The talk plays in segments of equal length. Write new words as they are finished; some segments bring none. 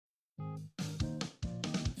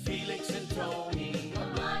Felix and Tony.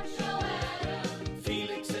 Come on, show Adam.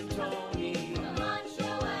 Felix and Tony. Come on,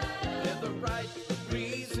 show Adam. They're the right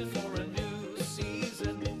reason for a new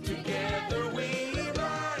season. Together we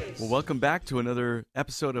rise. Well, welcome back to another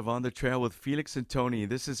episode of On the Trail with Felix and Tony.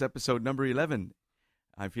 This is episode number 11.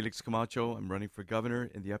 I'm Felix Camacho. I'm running for governor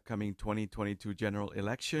in the upcoming 2022 general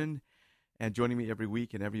election. And joining me every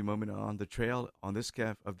week and every moment on the trail on this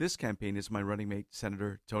campaign is my running mate,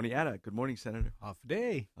 Senator Tony Atta. Good morning, Senator. Off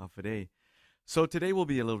day. Off a day. So today will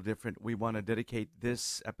be a little different. We want to dedicate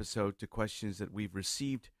this episode to questions that we've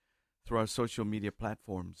received through our social media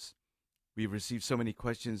platforms. We've received so many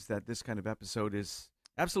questions that this kind of episode is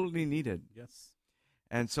absolutely needed. Yes.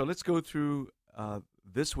 And so let's go through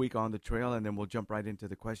this week on the trail, and then we'll jump right into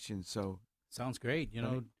the questions. So sounds great. You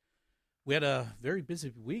know, we had a very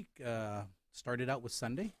busy week. Started out with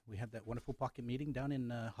Sunday. We had that wonderful pocket meeting down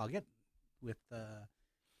in Hoggett with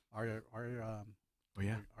our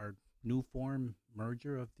new form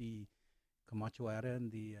merger of the Camacho Atta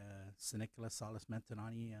and the San Nicolas Salas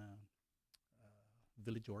Mentanani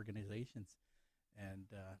village organizations, and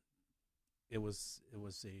it was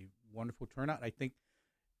a wonderful turnout. I think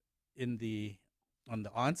on the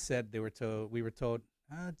onset we were told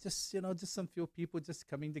just some few people just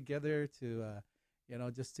coming together to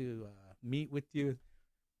just to meet with you.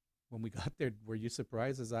 When we got there, were you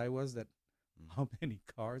surprised as I was that how many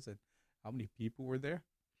cars and how many people were there?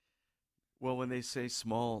 Well, when they say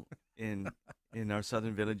small in our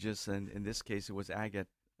southern villages, and in this case it was Agate,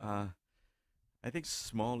 I think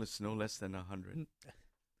small is no less than 100.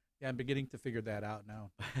 Yeah, I'm beginning to figure that out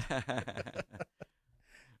now.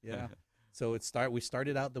 Yeah. So we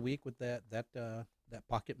started out the week with that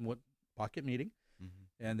pocket meeting,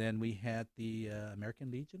 and then we had the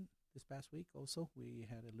American Legion this past week. Also, we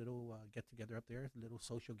had a little get together up there, a little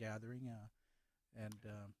social gathering, and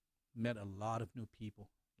met a lot of new people.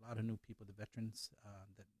 The veterans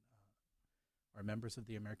that are members of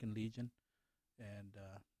the American Legion, and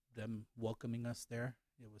them welcoming us there.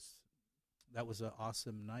 That was an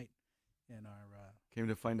awesome night. In our came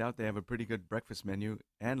to find out they have a pretty good breakfast menu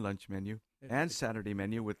and lunch menu and Saturday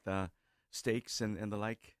menu with steaks and the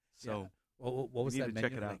like. So yeah. Well, what was that menu?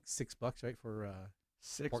 Check it out. Like $6, right, for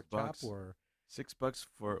pork chop, or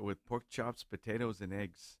 $6 with pork chops, potatoes, and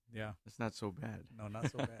eggs. Yeah, that's not so bad. No, not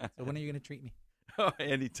so bad. So when are you going to treat me? Oh,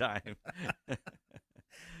 anytime.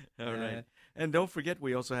 All right. And don't forget,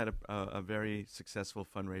 we also had a very successful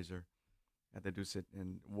fundraiser at the Dusit,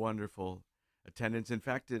 and wonderful attendance. In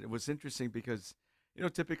fact, it was interesting because,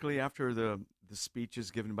 typically after the speeches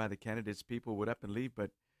given by the candidates, people would up and leave,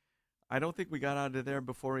 but I don't think we got out of there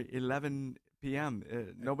before 11 p.m.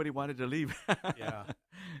 Nobody wanted to leave. Yeah.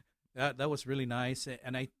 That was really nice.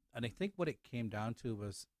 And I think what it came down to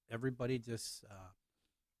was everybody just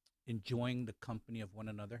enjoying the company of one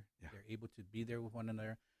another. Yeah. They're able to be there with one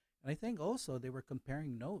another. And I think also they were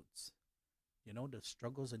comparing notes, the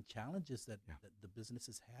struggles and challenges that the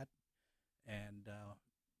businesses had, and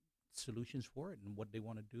solutions for it, and what they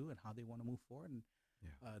want to do and how they want to move forward. And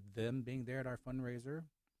them being there at our fundraiser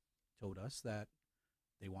told us that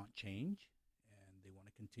they want change and they want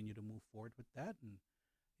to continue to move forward with that. And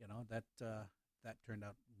that turned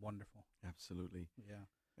out wonderful. Absolutely. Yeah.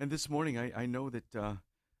 And this morning, I know that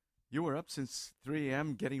you were up since 3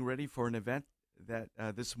 a.m. getting ready for an event that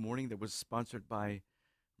this morning that was sponsored by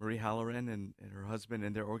Marie Halloran and her husband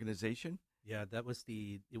and their organization. Yeah, it was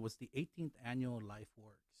the 18th annual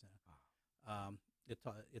LifeWorks.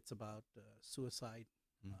 It's about suicide,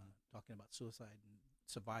 talking about suicide and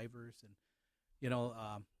survivors, and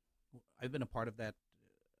I've been a part of that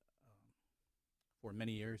for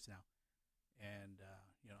many years now, and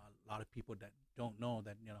a lot of people that don't know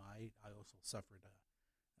that I also suffered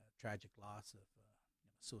a tragic loss of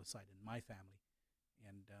suicide in my family,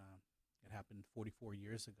 and it happened 44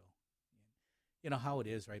 years ago. And how it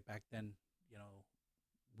is, right? Back then,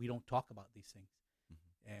 we don't talk about these things.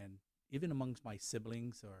 And even amongst my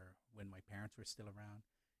siblings, or when my parents were still around,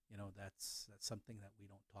 that's something that we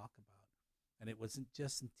don't talk about. And it wasn't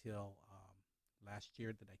just until last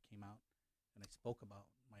year that I came out and I spoke about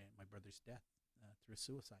my brother's death through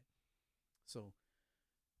suicide. So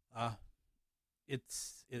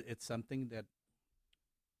it's something that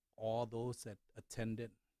all those that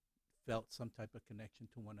attended felt some type of connection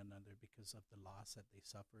to one another because of the loss that they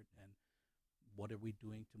suffered, and what are we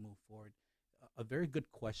doing to move forward. A very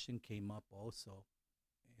good question came up also,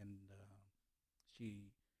 and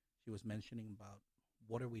she was mentioning about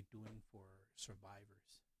what are we doing for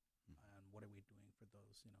survivors, and what are we doing for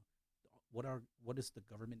those, what is the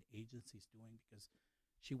government agencies doing, because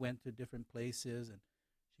she went to different places and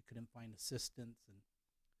she couldn't find assistance. And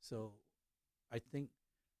so I think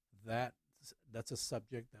that's a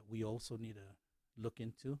subject that we also need to look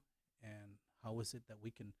into, and how is it that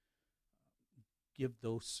we can give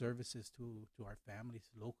those services to our families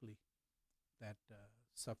locally that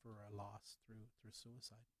suffer a loss through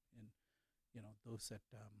suicide, and those that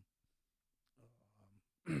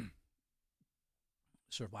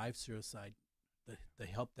survive suicide, the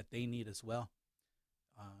help that they need as well,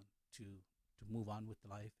 to move on with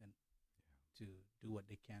life and to do what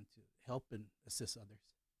they can to help and assist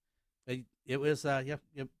others. It was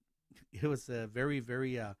it was a very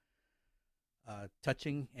very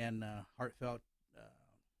touching and heartfelt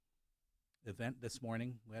event this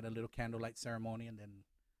morning. We had a little candlelight ceremony, and then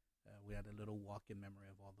we had a little walk in memory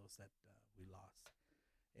of all those that we lost.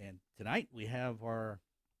 And tonight we have our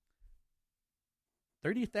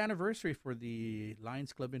 30th anniversary for the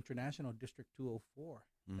Lions Club International District 204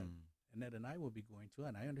 that Annette and I will be going to.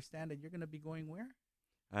 And I understand that you're going to be going where?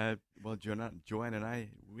 Well, Joanne and I,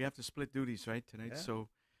 we have to split duties, right, tonight. Yeah. So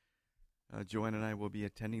Joanne and I will be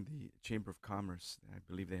attending the Chamber of Commerce. I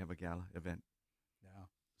believe they have a gala event. Yeah.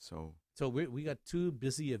 So we got two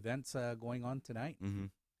busy events going on tonight. mhm.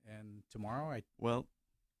 And tomorrow, Well,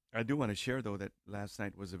 I do want to share, though, that last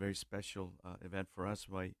night was a very special event for us.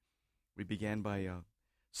 We began by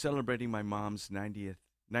celebrating my mom's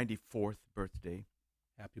 94th birthday.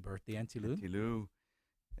 happy birthday, Auntie Lou. Auntie Lou,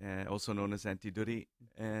 also known as Auntie Duri,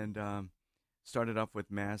 and started off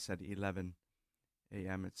with Mass at 11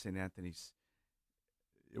 a.m. at St. Anthony's.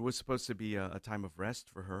 It was supposed to be a time of rest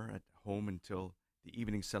for her at home until the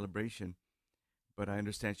evening celebration, but I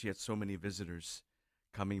understand she had so many visitors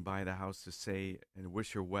coming by the house to say and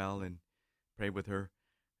wish her well and pray with her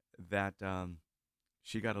that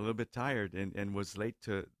she got a little bit tired and was late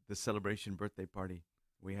to the celebration birthday party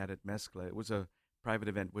we had at Mezcla. It was a private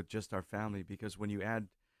event with just our family, because when you add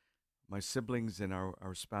my siblings and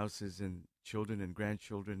our spouses and children and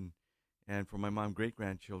grandchildren, and for my mom,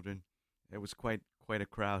 great-grandchildren, it was quite a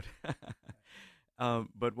crowd.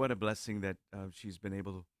 But what a blessing that she's been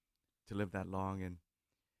able to live that long.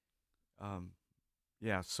 And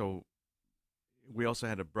so we also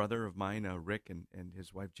had a brother of mine, Rick, and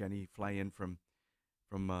his wife, Jenny, fly in from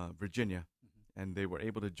Virginia, and they were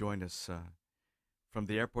able to join us from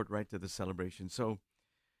the airport right to the celebration. So,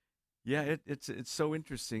 yeah, it's so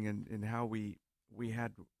interesting in how we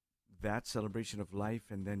had that celebration of life,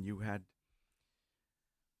 and then you had,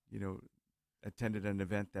 attended an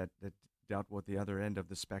event that dealt with the other end of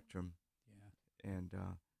the spectrum. Yeah. And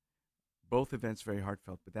both events very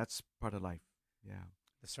heartfelt, but that's part of life. Yeah.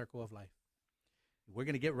 The circle of life. We're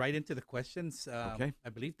going to get right into the questions. Okay. I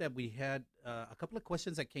believe that we had a couple of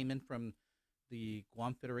questions that came in from the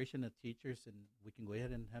Guam Federation of Teachers, and we can go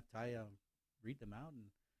ahead and have Ty read them out, and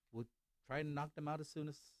we'll try and knock them out as soon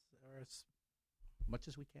as much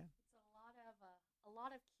as we can. It's a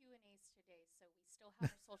lot of Q&As today, so we still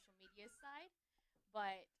have our social media side,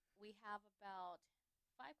 but we have about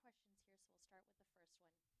 5 questions here, so we'll start with the first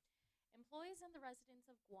one. Employees and the residents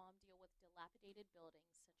of Guam deal with dilapidated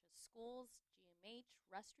buildings such as schools, GMH,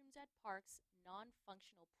 restrooms at parks,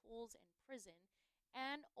 non-functional pools and prison,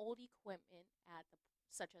 and old equipment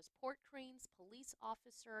such as port cranes, police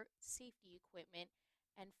officer safety equipment,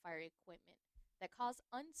 and fire equipment that cause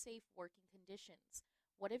unsafe working conditions.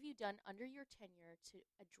 What have you done under your tenure to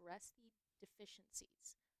address the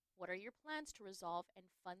deficiencies? What are your plans to resolve and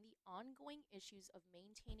fund the ongoing issues of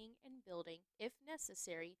maintaining and building, if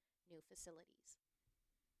necessary, new facilities?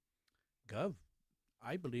 Gov,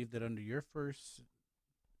 I believe that under your first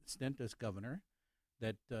stint as governor,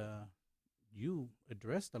 that you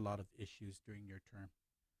addressed a lot of issues during your term,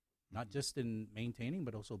 not just in maintaining,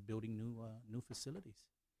 but also building new facilities.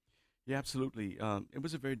 Yeah, absolutely. It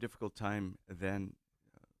was a very difficult time then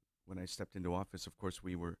when I stepped into office. Of course,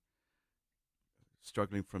 we were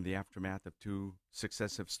struggling from the aftermath of 2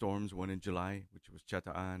 successive storms, one in July, which was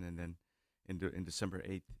Chataan, and then in December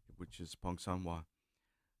 8th, which is Pongsanwa.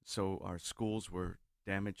 So our schools were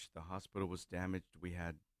damaged. The hospital was damaged. We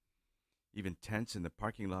had even tents in the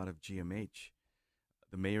parking lot of GMH.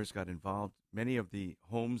 The mayors got involved. Many of the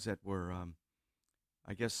homes that were,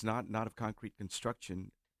 I guess, not of concrete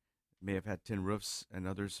construction, may have had tin roofs, and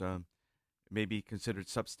others may be considered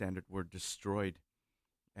substandard, were destroyed.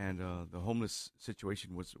 And the homeless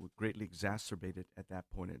situation was greatly exacerbated at that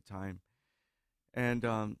point in time. And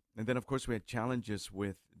then, of course, we had challenges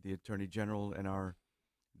with the Attorney General and our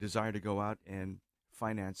desire to go out and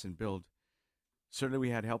finance and build. Certainly we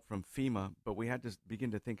had help from FEMA, but we had to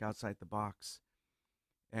begin to think outside the box.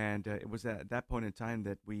 And it was at that point in time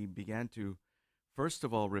that we began to, first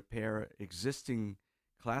of all, repair existing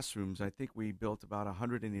classrooms. I think we built about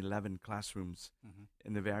 111 classrooms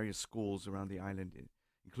in the various schools around the island,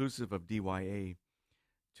 inclusive of DYA,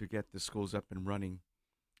 to get the schools up and running.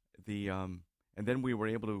 And then we were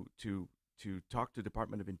able to talk to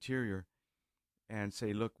Department of Interior and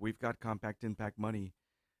say, look, we've got compact impact money.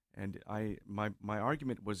 And my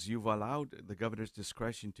argument was, you've allowed the governor's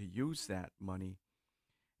discretion to use that money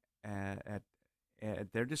at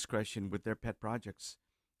their discretion with their pet projects.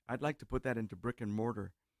 I'd like to put that into brick and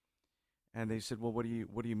mortar. And they said, well, what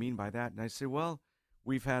do you mean by that? And I said, well,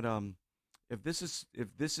 we've had if this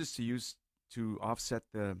is to use to offset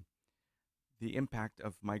the impact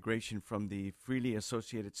of migration from the freely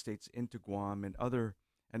associated states into Guam and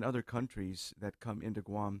other countries that come into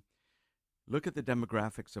Guam. Look at the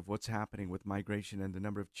demographics of what's happening with migration and the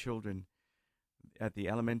number of children at the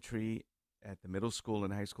elementary, at the middle school,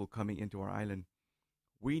 and high school coming into our island.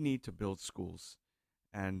 We need to build schools.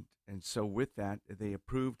 And so with that, they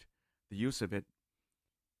approved the use of it.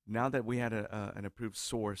 Now that we had an approved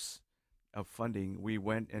source of funding, we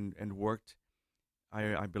went and worked.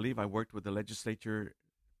 I believe I worked with the legislature,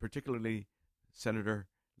 particularly Senator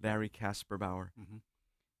Larry Kasperbauer,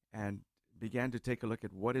 and began to take a look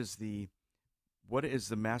at what is the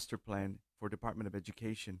master plan for Department of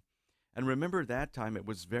Education. And remember, that time it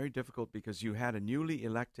was very difficult because you had a newly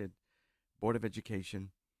elected Board of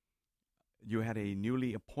Education, you had a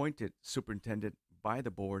newly appointed superintendent by the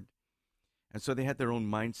board, and so they had their own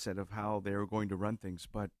mindset of how they were going to run things.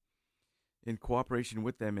 But in cooperation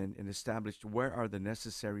with them and established where are the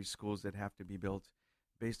necessary schools that have to be built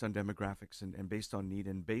based on demographics and based on need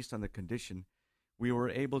and based on the condition, we were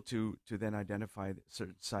able to then identify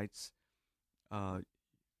certain sites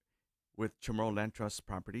with Chamorro Land Trust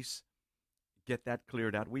properties, get that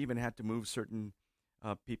cleared out. We even had to move certain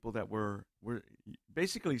people that were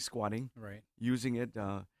basically squatting, Right. using it,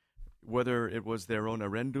 whether it was their own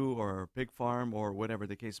arendu or pig farm or whatever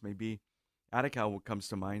the case may be. Atacao comes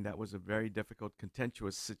to mind. That was a very difficult,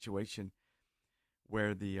 contentious situation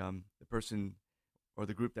where the person or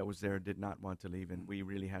the group that was there did not want to leave, and we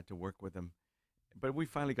really had to work with them. But we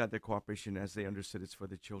finally got their cooperation as they understood it's for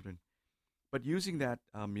the children. But using that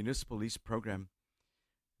municipal lease program,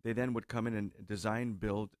 they then would come in and design,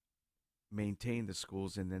 build, maintain the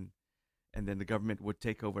schools, and then the government would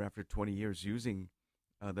take over after 20 years using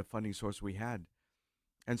the funding source we had.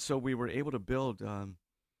 And so we were able to build,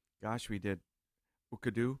 we did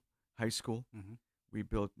Ukadu High School. We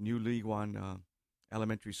built New Liguan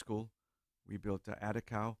Elementary School. We built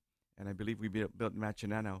Atacao, and I believe we built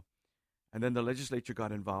Machinano. And then the legislature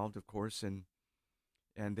got involved, of course, and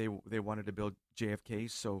they wanted to build JFK,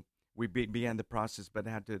 so we began the process, but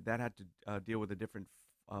that had to deal with a different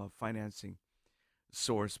financing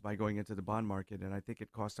source by going into the bond market, and I think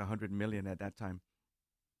it cost $100 million at that time.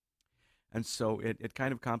 And so it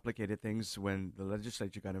kind of complicated things when the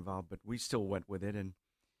legislature got involved, but we still went with it,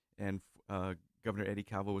 and Governor Eddie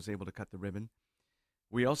Calvo was able to cut the ribbon.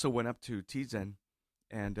 We also went up to Tizen,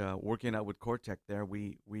 and working out with Cortec there,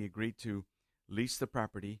 we agreed to lease the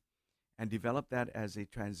property and develop that as a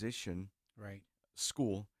transition Right.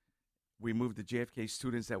 school. We moved the JFK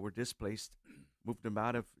students that were displaced, moved them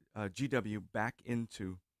out of GW back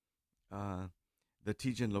into the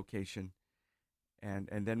Tijen location.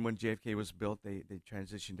 And then when JFK was built, they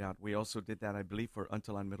transitioned out. We also did that, I believe, for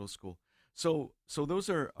Untalan Middle School. So those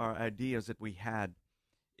are our ideas that we had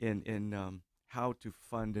in how to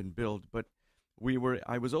fund and build. But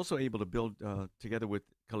I was also able to build together with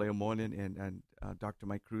Kaleo Monin and Dr.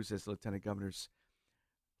 Mike Cruz as lieutenant governors,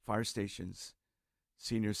 fire stations,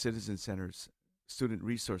 senior citizen centers, student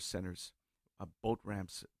resource centers, boat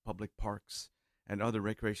ramps, public parks, and other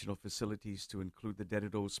recreational facilities to include the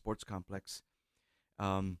Dedido Sports Complex.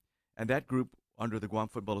 And that group, under the Guam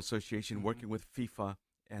Football Association, working with FIFA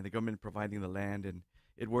and the government providing the land, and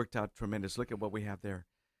it worked out tremendous. Look at what we have there.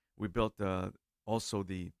 We built also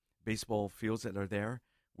the baseball fields that are there.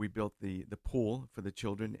 We built the pool for the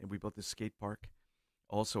children, and we built the skate park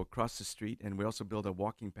also across the street, and we also built a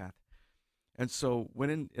walking path. And so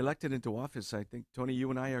when elected into office, I think, Tony, you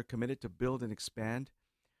and I are committed to build and expand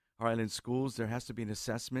our island schools. There has to be an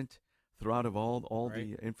assessment throughout of all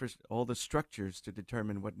Right. all the structures to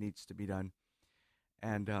determine what needs to be done,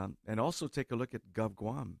 and also take a look at Gov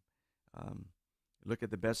Guam, look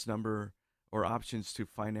at the best number or options to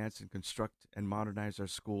finance and construct and modernize our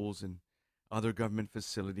schools and other government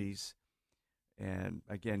facilities, and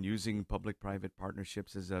again using public-private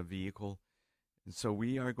partnerships as a vehicle. And so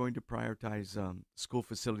we are going to prioritize school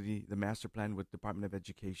facility, the master plan with Department of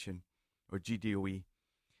Education, or GDOE,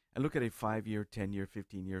 and look at a 5-year, 10-year,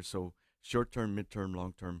 15-year, so short-term, mid-term,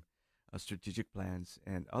 long-term strategic plans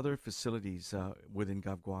and other facilities within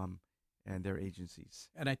Gov Guam and their agencies.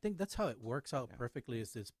 And I think that's how it works out Yeah. perfectly,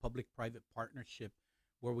 is this public-private partnership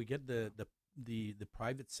where we get the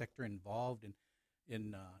private sector involved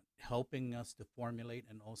in helping us to formulate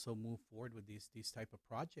and also move forward with these type of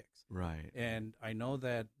projects. Right. And I know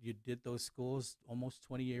that you did those schools almost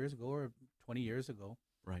 20 years ago or 20 years ago,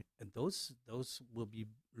 Right. and those will be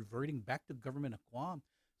reverting back to government of Guam.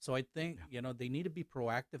 So I think they need to be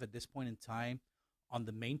proactive at this point in time on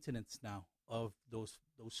the maintenance now of those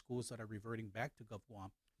schools that are reverting back to Gov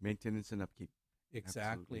Guam. Maintenance and upkeep.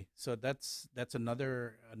 Exactly. So that's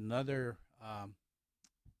another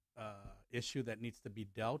issue that needs to be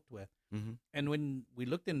dealt with. Mm-hmm. And when we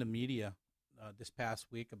looked in the media this past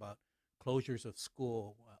week about closures of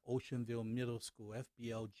school, Oceanville Middle School,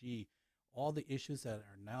 FBLG, all the issues that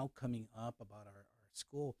are now coming up about our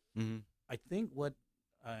school, Mm-hmm. I think what,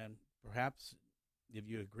 perhaps if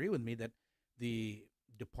you agree with me, that the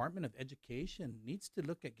Department of Education needs to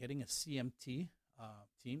look at getting a CMT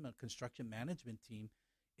team, a construction management team,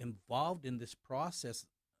 involved in this process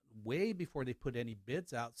way before they put any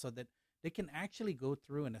bids out, so that they can actually go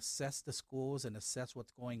through and assess the schools and assess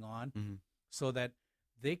what's going on, Mm-hmm. so that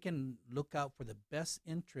they can look out for the best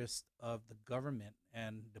interest of the government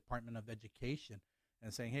and Department of Education,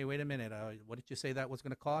 and saying, hey, wait a minute, what did you say that was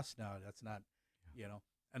going to cost? No, that's not,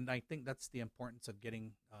 And I think that's the importance of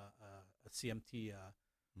getting a CMT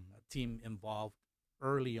team involved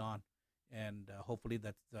early on, and hopefully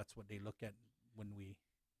that's what they look at when we.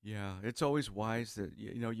 Yeah, it's always wise that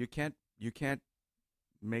you can't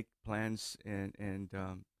make plans and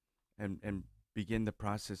begin the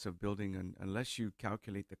process of building unless you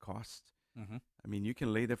calculate the cost. Mm-hmm. I mean, you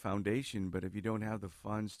can lay the foundation, but if you don't have the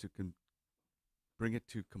funds to bring it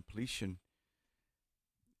to completion,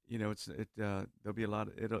 there'll be a lot.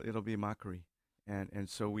 It'll be mockery, and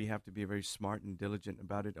so we have to be very smart and diligent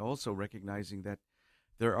about it. Also recognizing that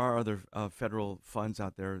there are other federal funds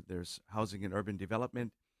out there. There's housing and urban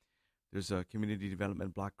development. There's community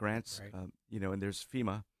development block grants. Right. And there's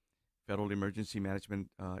FEMA, Federal Emergency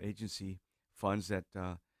Management Agency funds that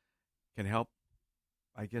can help,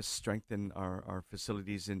 I guess, strengthen our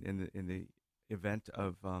facilities in the event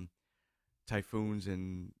of typhoons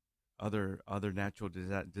and other natural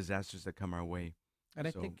disasters that come our way. And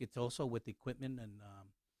I think it's also with equipment and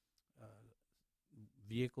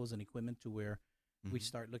vehicles and equipment, to where we Mhm.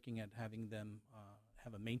 start looking at having them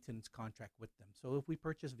have a maintenance contract with them. So if we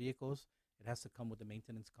purchase vehicles, it has to come with a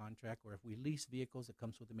maintenance contract, or if we lease vehicles, it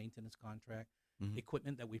comes with a maintenance contract. Mhm.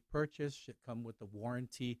 Equipment that we purchase should come with a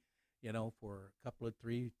warranty, for a couple of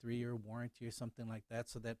three-year warranty or something like that,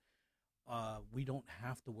 so that we don't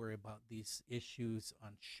have to worry about these issues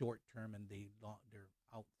on short term, and they're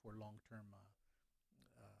out for long-term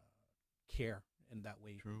care, and that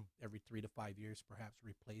way True. every 3 to 5 years perhaps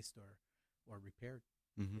replaced or repaired.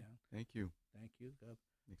 Mhm. Yeah. Thank you. Thank you, Gov.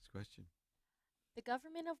 Next question. The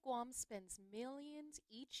government of Guam spends millions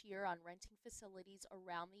each year on renting facilities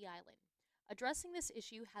around the island. Addressing this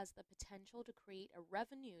issue has the potential to create a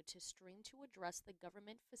revenue stream to address the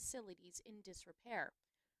government facilities in disrepair.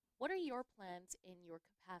 What are your plans in your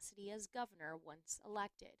capacity as governor once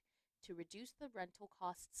elected to reduce the rental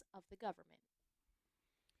costs of the government?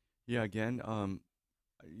 Yeah, again,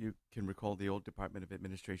 you can recall the old Department of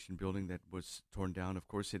Administration building that was torn down. Of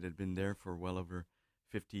course, it had been there for well over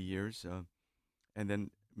 50 years. And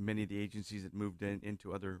then many of the agencies that moved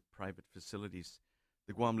into other private facilities.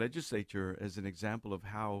 The Guam legislature is an example of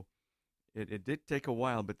how it did take a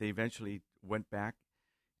while, but they eventually went back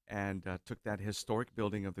and took that historic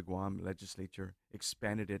building of the Guam legislature,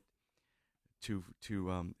 expanded it to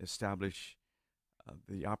establish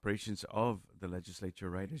the operations of the legislature,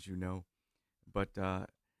 right, as you know. But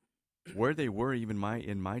where they were, even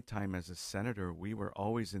in my time as a senator, we were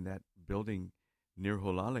always in that building near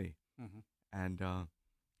Holale. Mm-hmm. And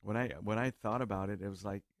when I thought about it, it was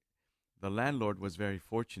like the landlord was very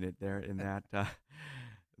fortunate there in that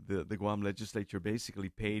the Guam legislature basically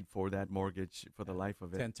paid for that mortgage for the life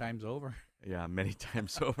of it. 10 times over. Yeah, many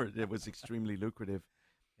times over. It was extremely lucrative.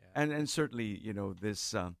 Yeah. And certainly,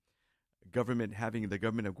 this government, having the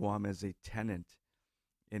government of Guam as a tenant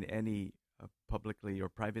in any publicly or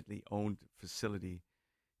privately owned facility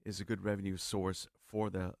is a good revenue source for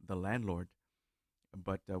the landlord.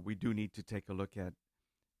 But we do need to take a look at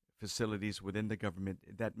facilities within the government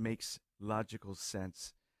that makes logical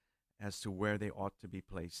sense as to where they ought to be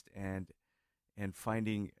placed, and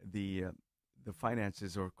finding the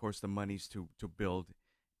finances, or of course the monies to build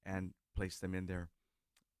and place them in there.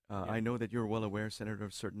 Yeah. I know that you're well aware, Senator,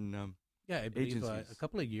 of certain Yeah, I believe a agencies.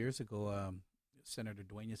 couple of years ago, Senator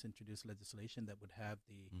Duenas introduced legislation that would have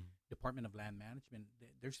the Department of Land Management.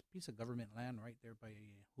 There's a piece of government land right there by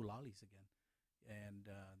Hulali's again, and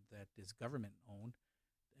that is government owned,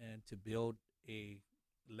 and to build a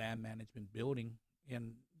land management building,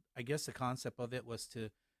 and I guess the concept of it was to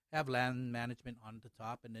have land management on the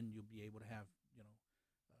top, and then you'll be able to have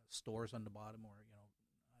stores on the bottom, or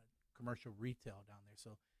commercial retail down there.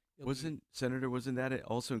 So Wasn't that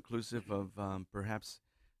also inclusive of perhaps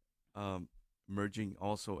merging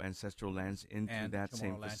also ancestral lands into and that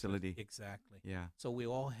same Chamorro Land, facility? exactly. Yeah. So we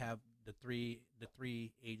all have the three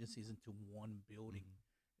agencies into one building,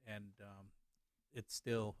 and it's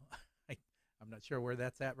still I'm not sure where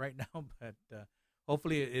that's at right now, but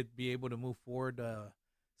hopefully it'd be able to move forward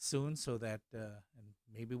soon, so that and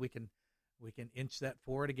maybe we can inch that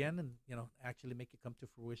forward again, and actually make it come to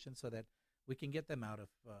fruition, so that we can get them out of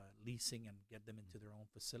leasing and get them into their own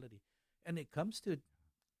facility. And it comes to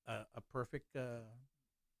a perfect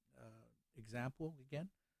example again.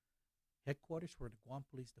 Headquarters for the Guam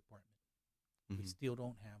Police Department. We still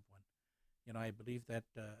don't have one. I believe that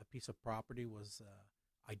a piece of property was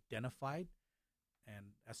identified, and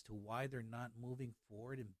as to why they're not moving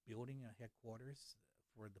forward in building a headquarters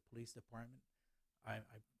for the police department,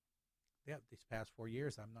 these past 4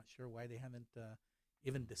 years, I'm not sure why they haven't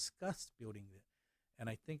even discussed building it. And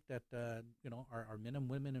I think that our men and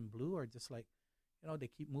women in blue are just like, they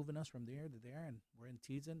keep moving us from there to there, and we're in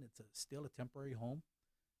Tizen. It's still a temporary home.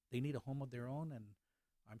 They need a home of their own, and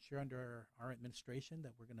I'm sure under our administration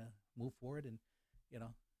that we're going to move forward and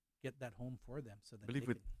get that home for them. So that I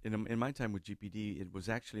believe in my time with GPD, it was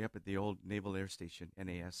actually up at the old Naval Air Station,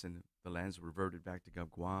 NAS, and the lands reverted back to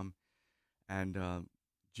Guam, and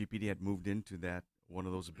GPD had moved into one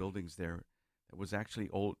of those buildings there. It was actually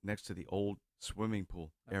next to the old swimming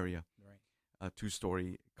pool area, right. A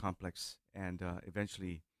 2-story complex, and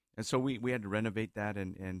eventually, and so we had to renovate that,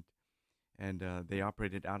 and they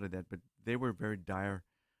operated out of that, but they were very dire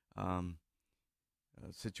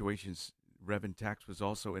situations. Reverend Tax was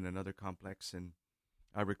also in another complex, and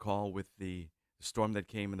I recall with the storm that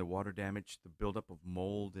came and the water damage, the buildup of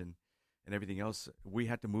mold and everything else, we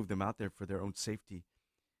had to move them out there for their own safety,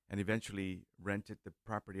 and eventually rented the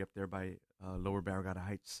property up there by Lower Barragata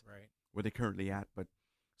Heights, Right. where they're currently at. But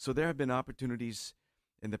so there have been opportunities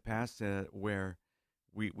in the past where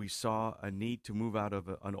we saw a need to move out of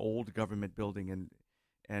an old government building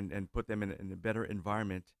and put them in a better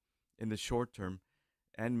environment in the short term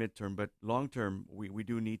and midterm. But long term, we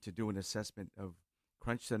do need to do an assessment of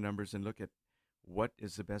crunch the numbers and look at what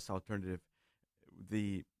is the best alternative.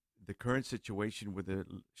 The current situation with the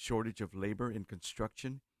shortage of labor in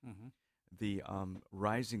construction, the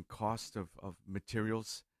rising cost of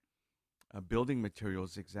materials, building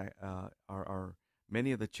materials, are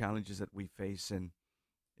many of the challenges that we face. And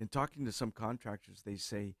in talking to some contractors, they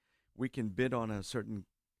say we can bid on a certain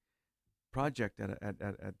project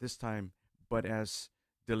at this time, but as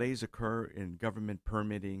delays occur in government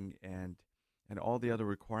permitting and all the other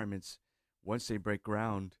requirements, once they break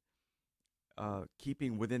ground,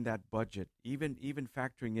 keeping within that budget, even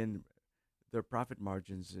factoring in their profit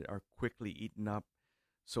margins, are quickly eaten up.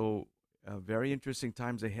 So very interesting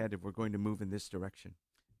times ahead if we're going to move in this direction.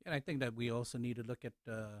 And I think that we also need to look at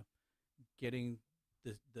getting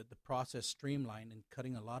the process streamlined and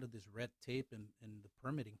cutting a lot of this red tape in the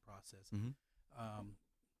permitting process.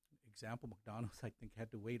 Example, McDonald's, I think,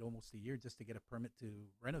 had to wait almost a year just to get a permit to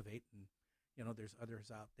renovate. And, there's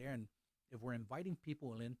others out there. And if we're inviting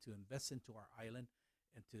people in to invest into our island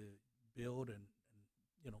and to build and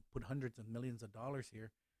put hundreds of millions of dollars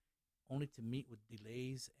here, only to meet with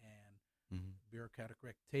delays and bureaucratic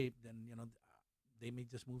red tape, then, they may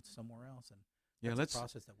just move somewhere else. And that's a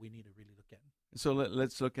process that we need to really look at. So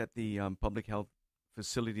let's look at the public health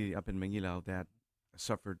facility up in Manila that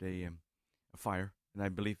suffered a fire. And I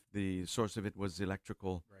believe the source of it was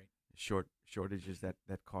electrical shortages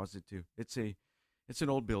that caused it to. It's an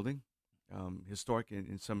old building, historic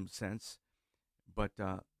in some sense, but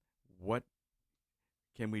what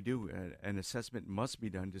can we do? An assessment must be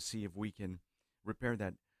done to see if we can repair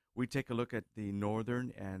that. We take a look at the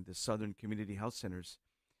northern and the southern community health centers.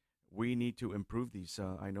 We need to improve these.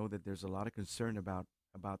 I know that there's a lot of concern about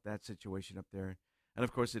that situation up there, and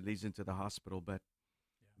of course it leads into the hospital. But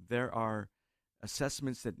there are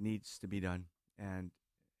assessments that needs to be done, and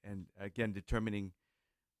again determining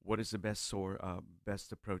what is the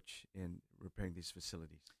best approach in repairing these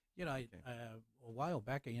facilities. A while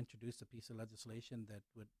back I introduced a piece of legislation that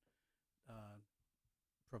would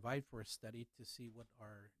provide for a study to see what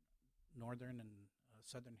our northern and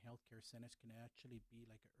southern healthcare centers can actually be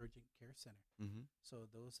like an urgent care center. So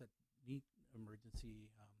those that need emergency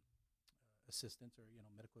assistance or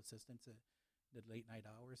medical assistance at the late night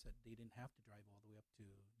hours, that they didn't have to drive all the way up to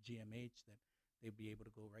GMH, that they'd be able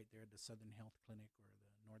to go right there at the Southern Health Clinic or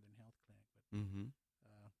the Northern Health Clinic.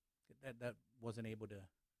 But that wasn't able to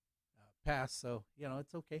passed, so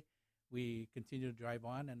it's okay. We continue to drive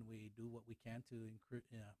on, and we do what we can to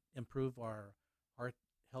improve our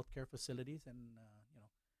healthcare facilities, and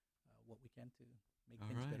what we can to make All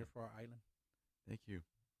things better right. for our island. Thank you.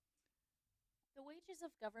 The wages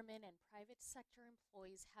of government and private sector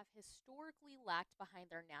employees have historically lagged behind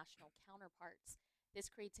their national counterparts. This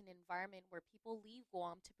creates an environment where people leave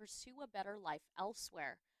Guam to pursue a better life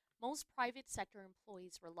elsewhere. Most private sector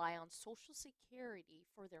employees rely on Social Security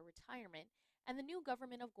for their retirement, and the new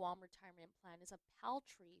government of Guam retirement plan is a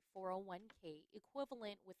paltry 401k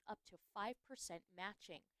equivalent with up to 5%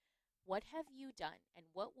 matching. What have you done, and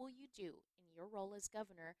what will you do in your role as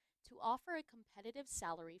governor to offer a competitive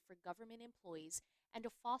salary for government employees and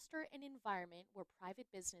to foster an environment where private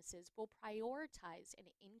businesses will prioritize an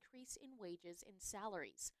increase in wages and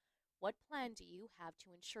salaries? What plan do you have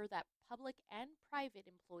to ensure that public and private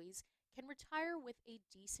employees can retire with a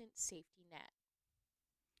decent safety net?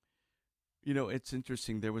 It's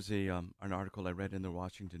interesting. There was a an article I read in the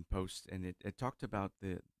Washington Post, and it talked about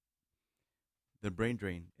the brain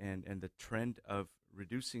drain and the trend of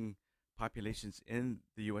reducing populations in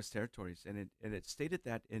the U.S. territories, and it stated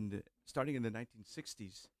that starting in the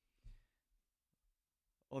 1960s.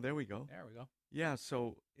 Oh, there we go. There we go. Yeah,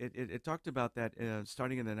 so it talked about that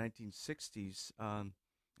starting in the 1960s,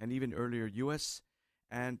 and even earlier, U.S.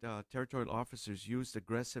 and territorial officers used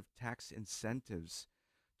aggressive tax incentives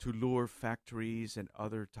to lure factories and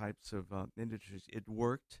other types of industries. It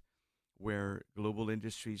worked where global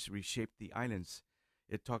industries reshaped the islands.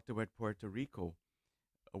 It talked about Puerto Rico,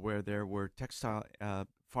 where there were textile,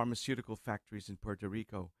 pharmaceutical factories in Puerto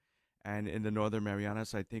Rico. And in the Northern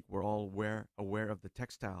Marianas, I think we're all aware of the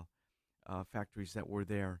textile factories that were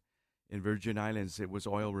there. In Virgin Islands, it was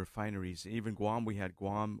oil refineries. Even Guam, we had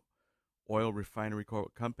Guam Oil Refinery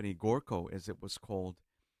Company, Gorco, as it was called.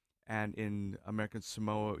 And in American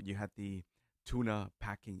Samoa, you had the tuna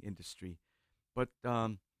packing industry. But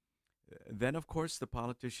then, of course, the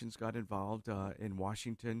politicians got involved in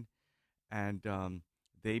Washington, and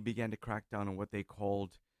they began to crack down on what they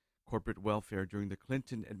called corporate welfare during the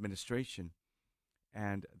Clinton administration.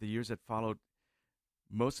 And the years that followed,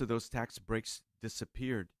 most of those tax breaks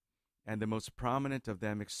disappeared, and the most prominent of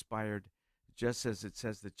them expired just as it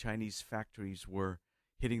says the Chinese factories were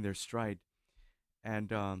hitting their stride.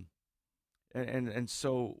 And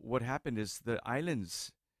so what happened is the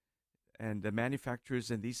islands and the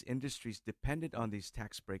manufacturers and these industries depended on these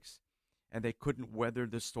tax breaks, and they couldn't weather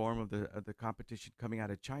the storm of the competition coming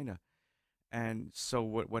out of China. And so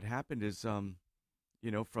what happened is, from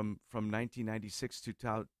 1996 to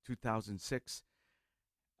 2006,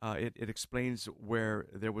 it explains where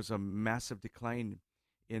there was a massive decline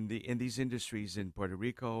in these industries in Puerto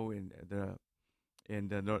Rico, in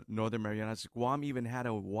the Northern Marianas. Guam even had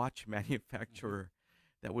a watch manufacturer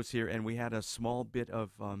that was here, and we had a small bit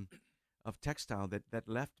of textile that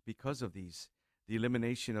left because of the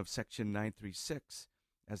elimination of Section 936,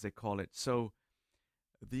 as they call it. So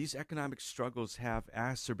these economic struggles have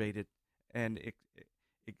exacerbated and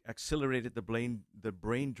accelerated the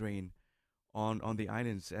brain drain on the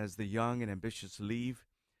islands as the young and ambitious leave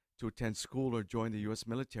to attend school or join the U.S.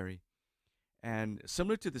 military. And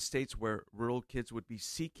similar to the states where rural kids would be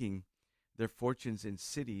seeking their fortunes in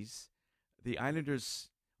cities, the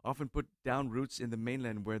islanders often put down roots in the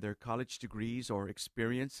mainland where their college degrees or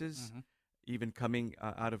experiences, even coming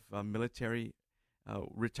out of military,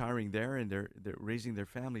 retiring there, and they're raising their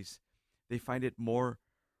families, they find it more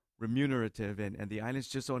remunerative, and the islands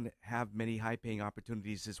just don't have many high-paying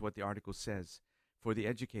opportunities, is what the article says, for the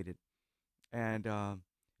educated. And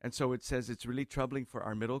so it says it's really troubling for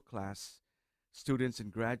our middle class students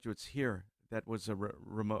and graduates here. That was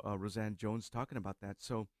Roseanne Jones talking about that.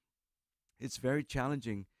 So it's very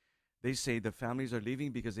challenging. They say the families are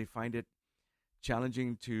leaving because they find it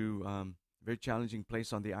challenging very challenging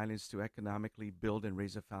place on the islands to economically build and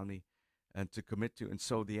raise a family and to commit to. And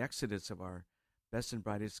so the exodus of our best and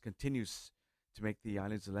brightest continues to make the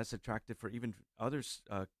islands less attractive for even others,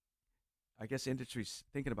 I guess, industries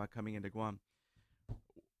thinking about coming into Guam.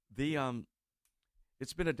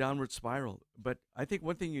 It's been a downward spiral, but I think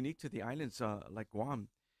one thing unique to the islands like Guam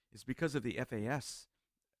is because of the FAS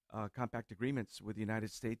compact agreements with the United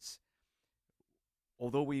States.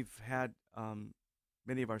 Although we've had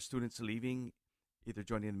many of our students leaving, either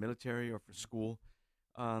joining the military or for school,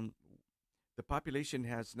 the population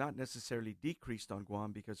has not necessarily decreased on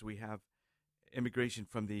Guam because we have immigration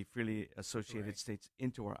from the freely associated states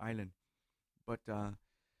into our island. But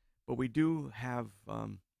we do have,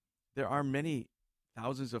 there are many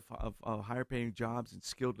thousands of higher paying jobs and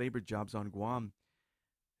skilled labor jobs on Guam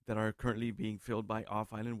that are currently being filled by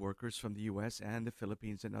off-island workers from the U.S. and the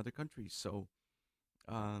Philippines and other countries. So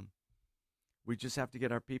um, we just have to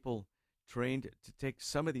get our people trained to take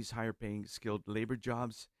some of these higher-paying skilled labor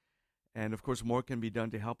jobs. And of course, more can be done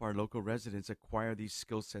to help our local residents acquire these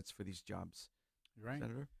skill sets for these jobs. Right.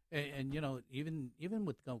 Senator? And even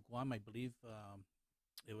with Guam, I believe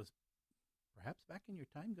it was perhaps back in your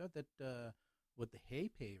time, God, that with the Hay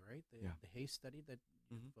pay, right? The Hay study that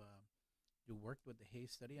you worked with the Hay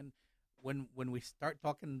study, and when we start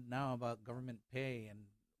talking now about government pay, and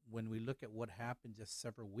when we look at what happened just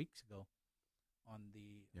several weeks ago on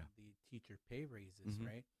the teacher pay raises,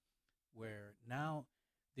 right? Where now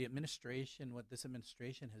what this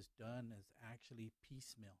administration has done is actually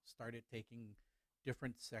piecemeal, started taking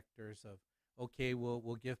different sectors of, okay,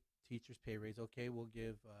 we'll give teachers pay raise, okay, we'll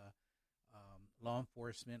give law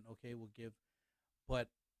enforcement, okay, we'll give, but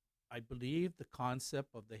I believe the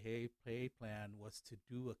concept of the Hay pay plan was to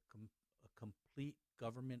do a complete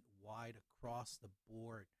government-wide, across the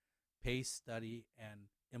board pay study and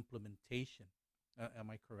implementation. Am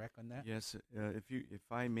I correct on that? Yes.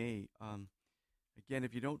 If I may, again,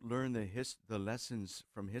 if you don't learn the lessons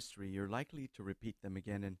from history, you're likely to repeat them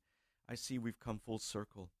again. And I see we've come full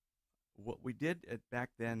circle. What we did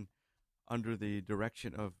back then, under the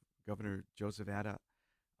direction of Governor Joseph Ada,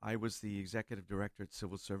 I was the executive director at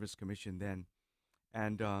Civil Service Commission then,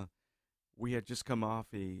 and we had just come off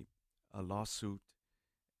a lawsuit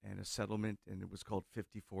and a settlement, and it was called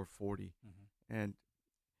 5440. And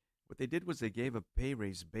what they did was they gave a pay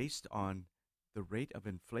raise based on the rate of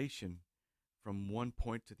inflation from one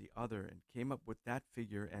point to the other, and came up with that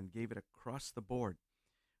figure and gave it across the board.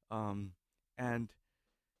 And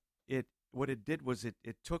what it did was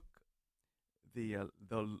it took the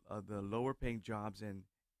lower paying jobs and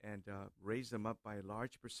raised them up by a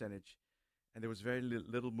large percentage, and there was very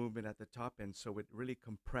little movement at the top end, so it really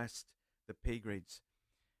compressed the pay grades.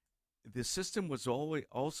 The system was always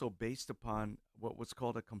also based upon what was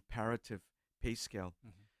called a comparative pay scale.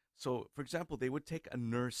 So, for example, they would take a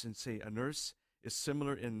nurse and say a nurse is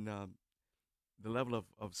similar in the level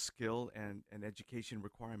of skill and education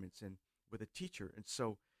requirements, and with a teacher, and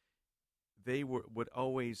so they would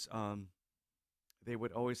always have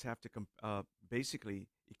to basically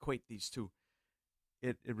equate these two.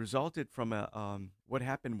 It resulted from what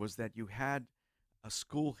happened was that you had a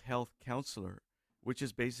school health counselor, which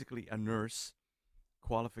is basically a nurse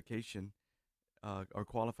qualification or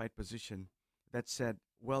qualified position, that said,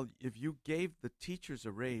 well, if you gave the teachers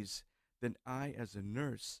a raise, then I, as a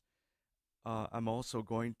nurse, I'm also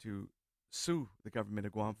going to sue the government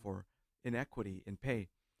of Guam for inequity in pay.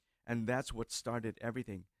 And that's what started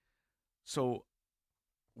everything. So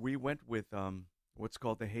we went with what's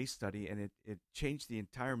called the Hay study, and it changed the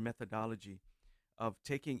entire methodology of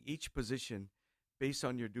taking each position based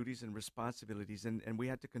on your duties and responsibilities. And we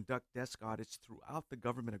had to conduct desk audits throughout the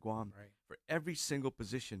government of Guam for every single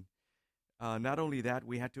position. Not only that,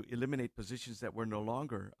 we had to eliminate positions that were no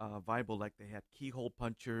longer viable, like they had keyhole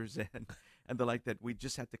punchers and the like, that we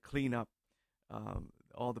just had to clean up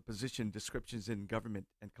all the position descriptions in government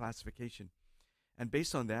and classification. And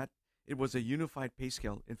based on that, it was a unified pay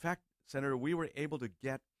scale. In fact, Senator, we were able to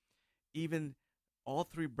get even all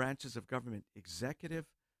three branches of government, executive,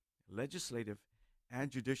 legislative, and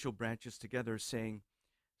judicial branches together, saying,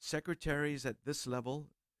 secretaries at this level,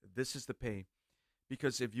 this is the pay.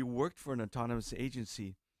 Because if you worked for an autonomous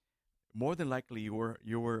agency, more than likely you were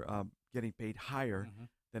getting paid higher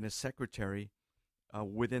than a secretary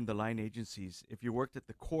within the line agencies. If you worked at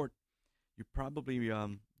the court, you probably,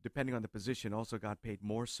 depending on the position, also got paid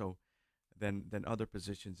more so than other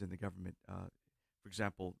positions in the government. For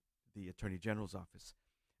example, the Attorney General's office.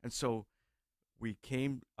 And so we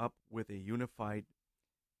came up with a unified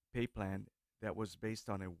pay plan that was based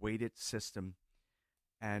on a weighted system,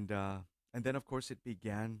 and then, of course, it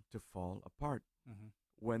began to fall apart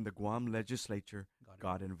when the Guam legislature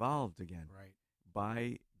got involved again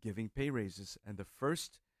by giving pay raises. And the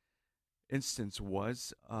first instance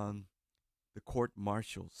was the court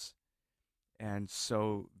marshals. And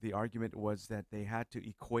so the argument was that they had to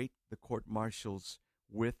equate the court marshals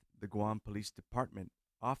with the Guam Police Department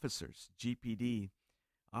officers, GPD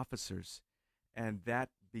officers. And that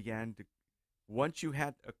began to, once you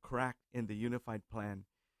had a crack in the unified plan,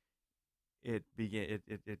 it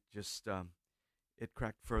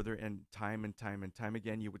cracked further, and time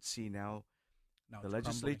again you would see now the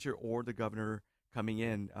legislature or the governor coming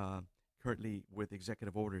in currently with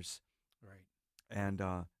executive orders. And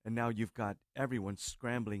now you've got everyone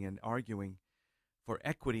scrambling and arguing for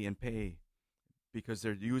equity in pay because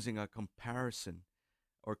they're using a comparison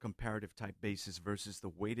or comparative type basis versus the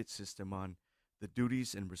weighted system on the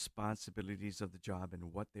duties and responsibilities of the job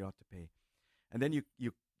and what they ought to pay. And then you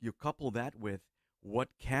couple that with what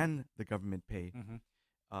can the government pay,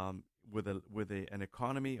 with an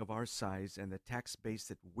economy of our size and the tax base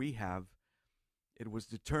that we have. It was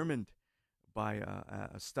determined by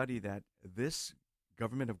a study that this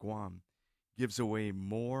government of Guam gives away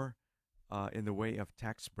more in the way of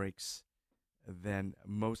tax breaks than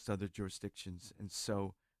most other jurisdictions. And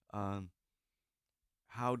so,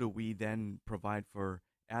 how do we then provide for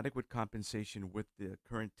adequate compensation with the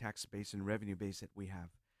current tax base and revenue base that we have?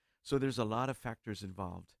 So there's a lot of factors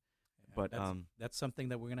involved. Yeah, But that's something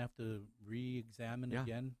that we're gonna have to re-examine Yeah.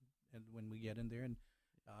 again, and when we get in there and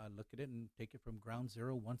look at it and take it from ground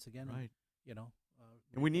zero once again. And, right. you know,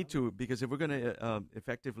 And we need to, because if we're going to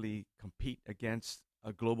effectively compete against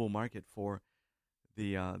a global market for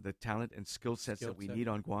the talent and skill sets Skill that we set. need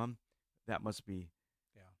on Guam, that must be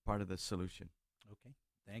Yeah. part of the solution. Okay.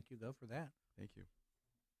 Thank you, Gov, for that. Thank you.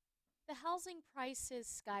 The housing prices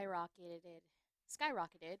skyrocketed,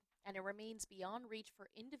 and it remains beyond reach for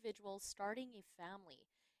individuals starting a family.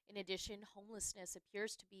 In addition, homelessness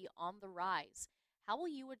appears to be on the rise. How will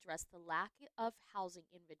you address the lack of housing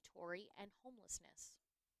inventory and homelessness?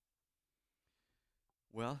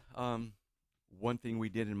 Well, one thing we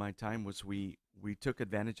did in my time was we took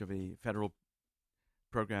advantage of a federal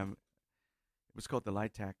program. It was called the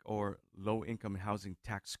LIHTC, or Low Income Housing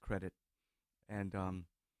Tax Credit. And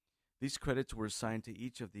these credits were assigned to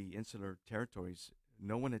each of the insular territories.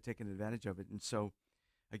 No one had taken advantage of it. And so,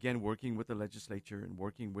 again, working with the legislature and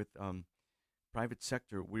working with private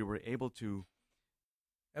sector, we were able to.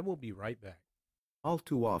 And we'll be right back. All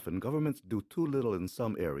too often, governments do too little in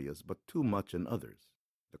some areas but too much in others.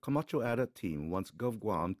 The Camacho Ada team wants Gov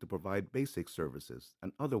Guam to provide basic services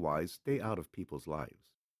and otherwise stay out of people's lives.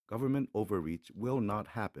 Government overreach will not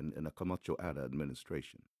happen in a Camacho Ada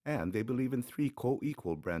administration. And they believe in 3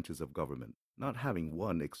 co-equal branches of government, not having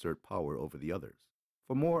one exert power over the others.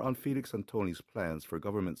 For more on Felix and Tony's plans for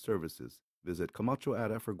government services, visit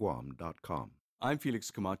CamachoAdaforGuam.com. I'm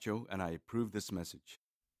Felix Camacho, and I approve this message.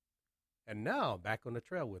 And now, back on the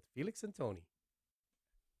trail with Felix and Tony.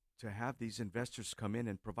 To have these investors come in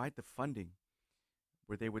and provide the funding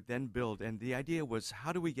where they would then build. And the idea was,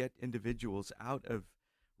 how do we get individuals out of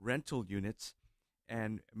rental units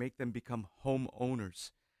and make them become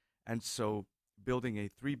homeowners? And so building a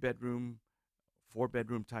 3-bedroom,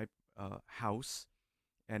 4-bedroom type house,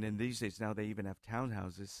 and in these days now they even have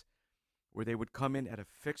townhouses, where they would come in at a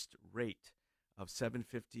fixed rate of $750,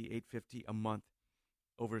 $850 a month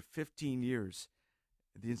over 15 years.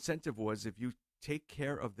 The incentive was, if you take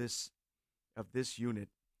care of this unit,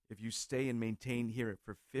 if you stay and maintain here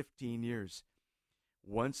for 15 years,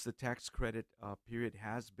 once the tax credit period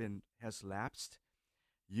has lapsed,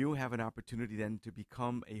 you have an opportunity then to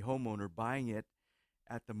become a homeowner, buying it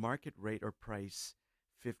at the market rate or price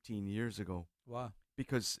 15 years ago. Wow.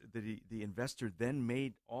 Because the investor then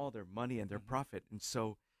made all their money and their profit, and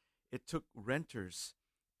so it took renters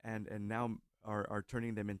and now are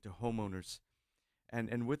turning them into homeowners.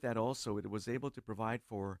 And with that also, it was able to provide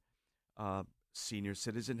for senior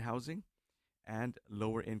citizen housing and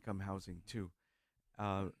lower income housing too.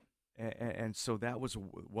 And so that was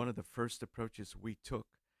one of the first approaches we took.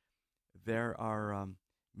 There are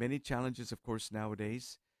many challenges, of course,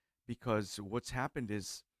 nowadays, because what's happened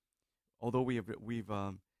is, although we've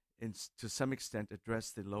to some extent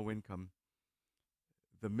addressed the low income,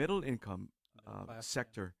 the middle income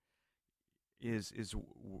sector is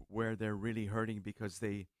where they're really hurting, because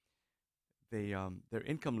their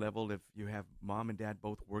income level, if you have mom and dad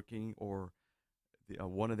both working, or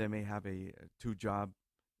one of them may have a 2-job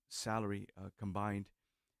salary combined,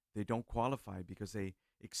 they don't qualify because they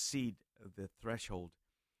exceed the threshold.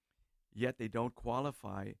 Yet they don't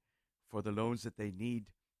qualify for the loans that they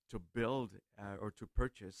need to build or to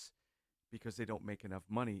purchase, because they don't make enough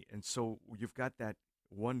money. And so you've got that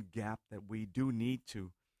one gap that we do need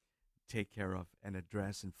to take care of and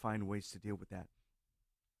address and find ways to deal with that.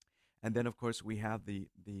 And then, of course, we have the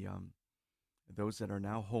those that are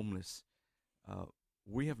now homeless.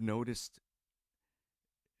 We have noticed,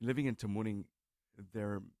 living in Tamuning, there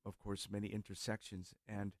are, of course, many intersections.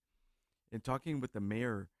 And in talking with the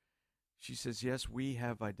mayor, she says, yes, we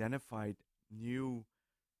have identified new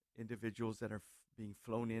individuals that are being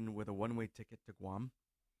flown in with a one-way ticket to Guam,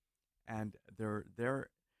 and they're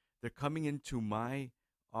coming into my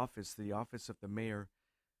office, the office of the mayor,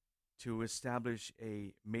 to establish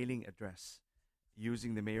a mailing address,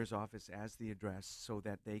 using the mayor's office as the address, so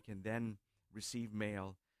that they can then receive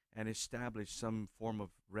mail and establish some form of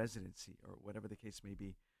residency or whatever the case may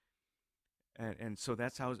be. And so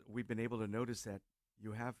that's how we've been able to notice that,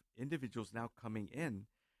 you have individuals now coming in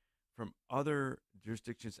from other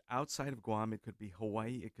jurisdictions outside of Guam. It could be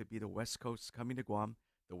Hawaii, it could be the West Coast coming to Guam.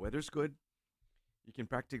 The weather's good. You can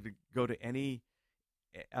practically go to any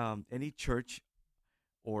church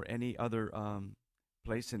or any other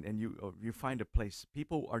place, and you find a place.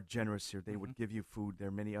 People are generous here. They would give you food. There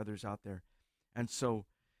are many others out there, and so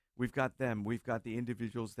we've got them. We've got the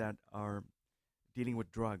individuals that are dealing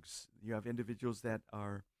with drugs. You have individuals that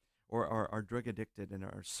are drug addicted and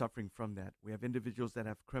are suffering from that. We have individuals that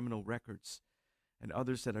have criminal records, and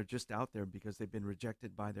others that are just out there because they've been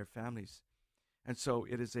rejected by their families. And so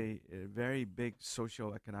it is a very big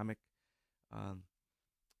socioeconomic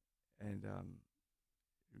and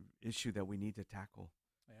issue that we need to tackle.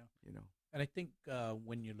 Yeah. You know. And I think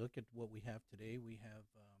when you look at what we have today, we have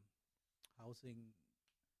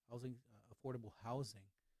affordable housing,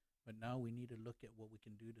 but now we need to look at what we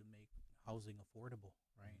can do to make housing affordable,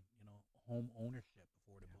 right? You know, home ownership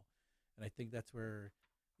affordable. Yeah. And I think that's where,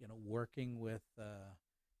 you know, working with,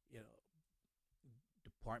 you know,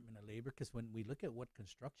 Department of Labor, because when we look at what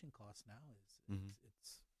construction costs now is,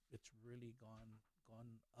 it's really gone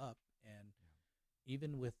up, and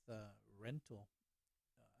even with rental,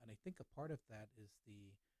 and I think a part of that is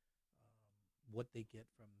the what they get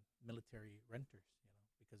from military renters, you know,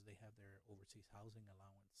 because they have their overseas housing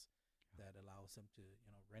allowance that allows them to,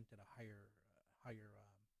 you know, rent at a higher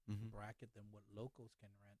bracket than what locals can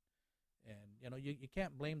rent. And you know, you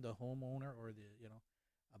can't blame the homeowner or the, you know,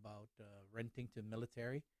 about renting to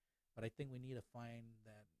military, but I think we need to find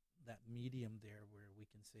that medium there where we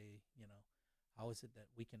can say, you know, how is it that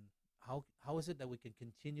we can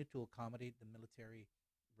continue to accommodate the military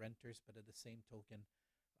renters, but at the same token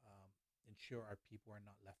ensure our people are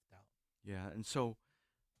not left out. Yeah, and so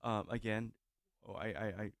again,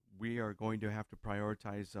 we are going to have to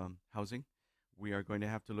prioritize housing. We are going to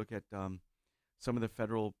have to look at some of the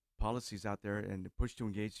federal policies out there and push to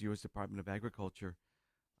engage the U.S. Department of Agriculture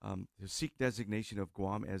to seek designation of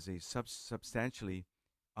Guam as a substantially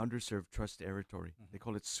underserved trust territory. They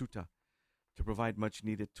call it SUTA, to provide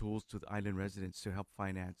much-needed tools to the island residents to help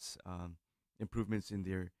finance improvements in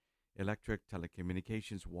their electric,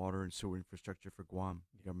 telecommunications, water, and sewer infrastructure for Guam,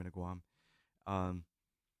 the government of Guam.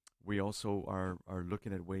 We also are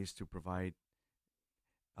looking at ways to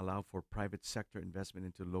allow for private sector investment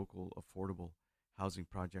into local affordable housing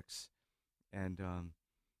projects. And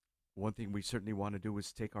one thing we certainly want to do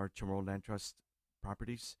is take our Chamorro Land Trust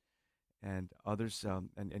properties and others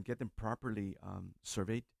and get them properly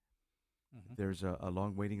surveyed. There's a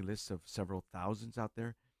long waiting list of several thousands out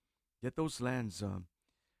there. Get those lands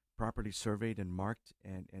properly surveyed and marked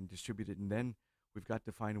and distributed. And then we've got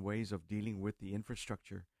to find ways of dealing with the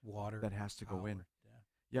infrastructure water that has to go in. Yeah.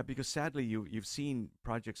 Yeah, because sadly you've seen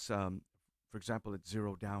projects, for example, at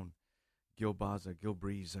Zero Down, Gil Baza, Gil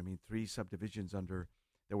Breeze. I mean, 3 subdivisions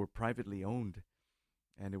that were privately owned,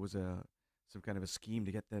 and it was some kind of a scheme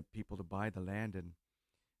to get the people to buy the land,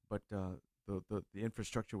 but the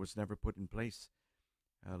infrastructure was never put in place.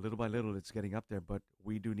 Little by little, it's getting up there, but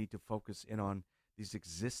we do need to focus in on these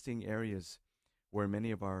existing areas where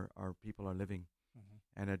many of our people are living,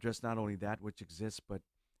 and address not only that which exists, but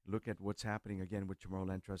look at what's happening again with Chamorro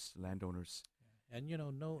Land Trust landowners. Yeah. And you know,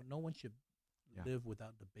 no one should live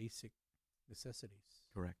without the basic necessities.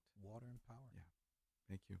 Correct. Water and power. Yeah.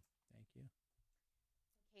 Thank you. Thank you.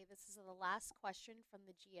 Okay, this is the last question from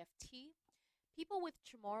the GFT. People with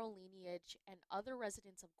Chamorro lineage and other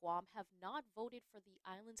residents of Guam have not voted for the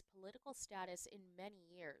island's political status in many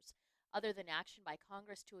years. Other than action by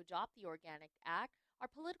Congress to adopt the Organic Act, our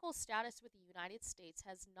political status with the United States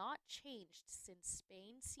has not changed since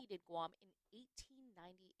Spain ceded Guam in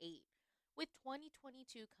 1898. With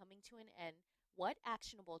 2022 coming to an end, what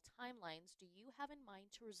actionable timelines do you have in mind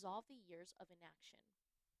to resolve the years of inaction?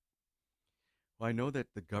 Well, I know that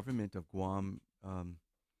the government of Guam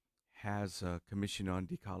has a commission on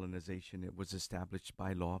decolonization. It was established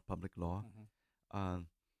by law, public law.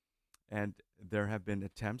 And there have been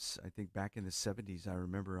attempts, I think back in the 70s, I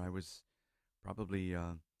remember I was probably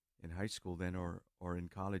in high school then or in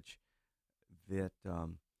college, that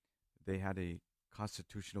they had a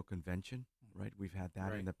constitutional convention, right? We've had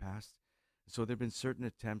that in the past. So there have been certain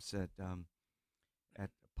attempts at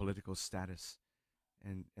political status.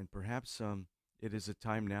 And perhaps it is a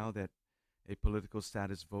time now that a political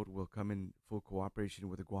status vote will come in full cooperation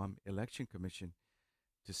with the Guam Election Commission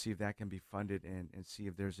to see if that can be funded and see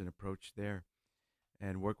if there's an approach there,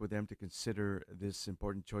 and work with them to consider this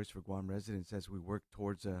important choice for Guam residents as we work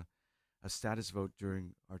towards a status vote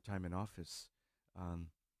during our time in office.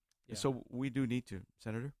 Yeah. So we do need to,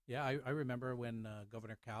 Senator. Yeah, I remember when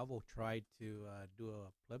Governor Calvo tried to do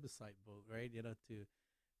a plebiscite vote, right?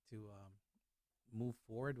 To move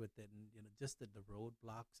forward with it, and just the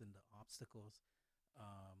roadblocks and the obstacles.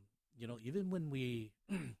 Even when we,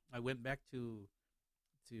 I went back to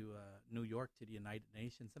New York to the United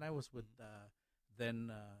Nations, and I was with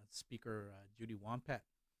then Speaker Judy Wampat,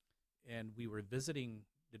 and we were visiting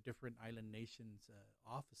the different island nations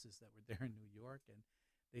offices that were there in New York, and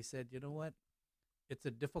they said, you know what, it's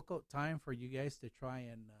a difficult time for you guys to try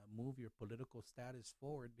and move your political status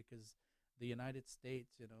forward because the United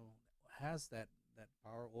States, has that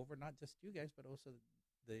power over not just you guys but also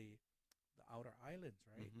the outer islands,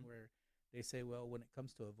 right? Mhm. Where they say, well, when it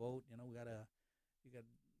comes to a vote,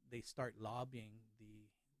 they start lobbying the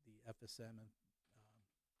FSM and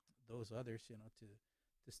those others,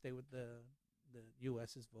 to stay with the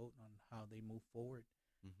U.S.'s vote on how they move forward.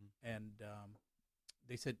 Mhm. And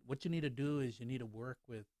they said what you need to do is you need to work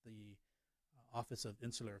with the Office of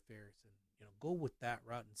Insular Affairs and go with that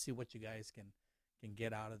route and see what you guys can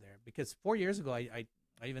get out of there. Because 4 years ago, I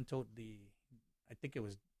even told I think it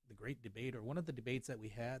was the great debate or one of the debates that we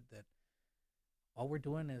had that all we're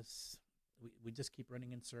doing is we just keep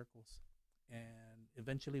running in circles, and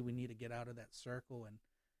eventually we need to get out of that circle and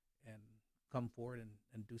come forward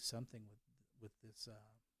and do something with this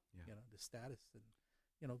the status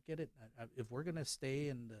and get it. If we're gonna stay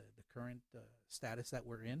in the current status that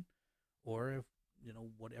we're in, or if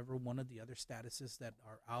whatever one of the other statuses that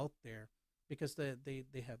are out there, because they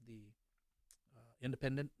have the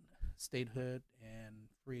independent statehood and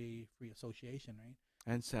free association, right?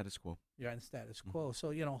 And status quo. Yeah, and status quo.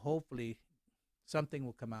 So hopefully something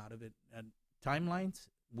will come out of it. And timelines,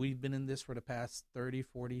 we've been in this for the past 30,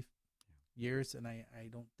 40 years, and I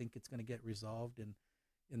don't think it's going to get resolved in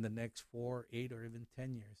the next 4, 8, or even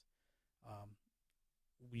 10 years.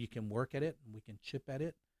 We can work at it, and we can chip at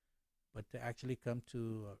it, but to actually come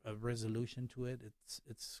to a resolution to it,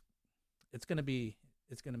 it's going to be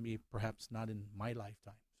perhaps not in my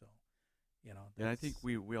lifetime. So, And I think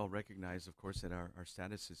we all recognize, of course, that our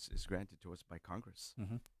status is granted to us by Congress.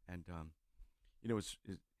 Mhm. And,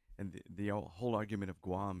 and the whole argument of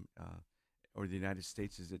Guam or the United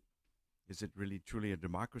States, is it really truly a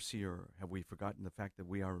democracy, or have we forgotten the fact that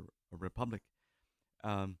we are a republic?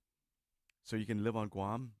 So you can live on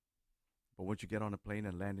Guam, but once you get on a plane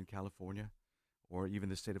and land in California or even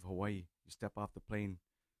the state of Hawaii, you step off the plane,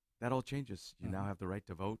 that all changes. You now have the right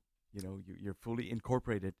to vote. You're fully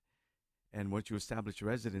incorporated. And once you establish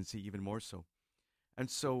residency, even more so. And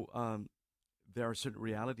so there are certain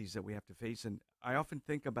realities that we have to face. And I often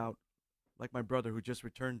think about, like my brother who just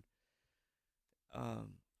returned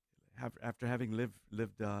after having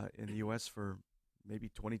lived in the U.S. for maybe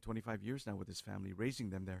 20, 25 years now with his family, raising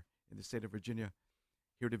them there in the state of Virginia,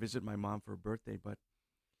 here to visit my mom for her birthday. But,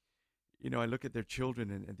 I look at their children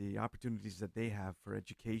and the opportunities that they have for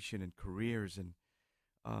education and careers, and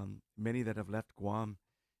many that have left Guam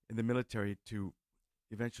in the military to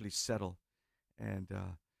eventually settle. And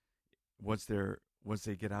once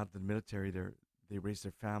they get out of the military, they raise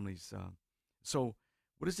their families. So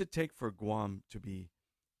what does it take for Guam to be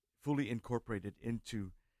fully incorporated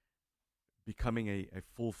into becoming a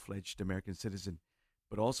full-fledged American citizen,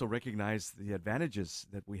 but also recognize the advantages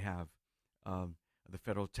that we have, the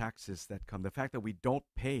federal taxes that come, the fact that we don't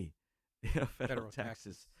pay federal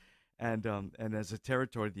taxes, and as a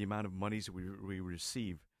territory, the amount of monies we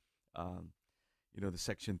receive, the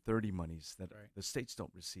Section 30 monies that the states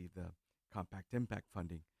don't receive, the Compact Impact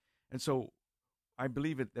funding. And so I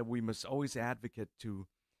believe that we must always advocate to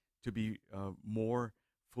be more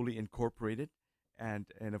fully incorporated, and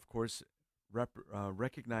of course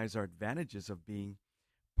recognize our advantages of being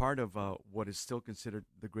part of what is still considered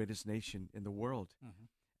the greatest nation in the world,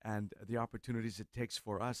 and the opportunities it takes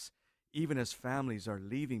for us, even as families are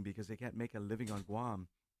leaving because they can't make a living on Guam,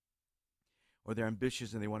 or they're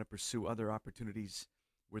ambitious and they want to pursue other opportunities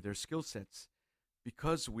with their skill sets.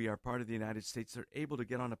 Because we are part of the United States, they're able to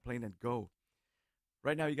get on a plane and go.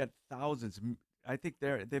 Right now, you got thousands. I think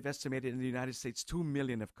they've estimated in the United States 2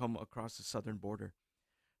 million have come across the southern border,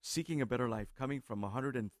 seeking a better life, coming from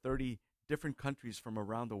 130 different countries from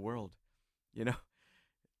around the world,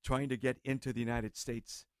 trying to get into the United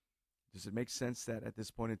States. Does it make sense that at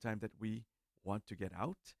this point in time that we want to get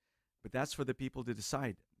out? But that's for the people to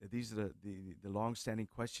decide. These are the long-standing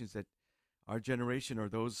questions that our generation or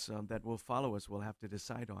those that will follow us will have to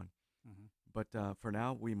decide on. But for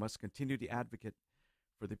now, we must continue to advocate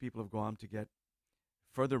for the people of Guam to get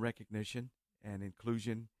further recognition and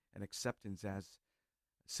inclusion and acceptance as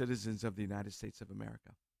citizens of the United States of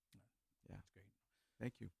America. Yeah. That's great.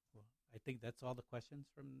 Thank you. Well, I think that's all the questions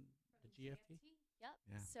from the GFT. Yep.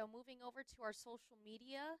 Yeah. So moving over to our social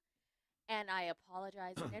media, and I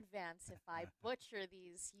apologize in advance if I butcher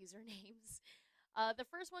these usernames. The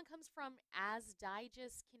first one comes from As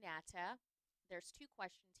Digest Kinata. There's two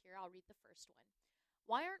questions here. I'll read the first one.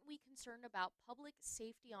 Why aren't we concerned about public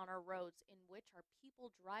safety on our roads in which our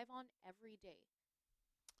people drive on every day?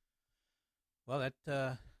 Well,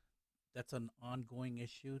 that's an ongoing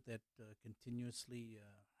issue that continuously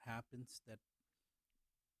happens. That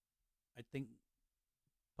I think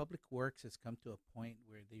Public Works has come to a point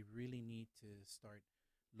where they really need to start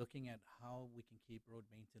looking at how we can keep road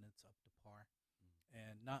maintenance up to par,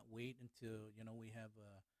 and not wait until we have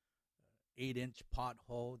a 8-inch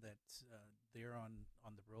pothole that's there on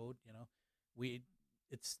the road. We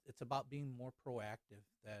it's about being more proactive.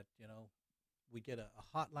 That we get a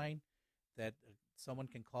hotline that someone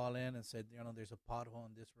can call in and say, there's a pothole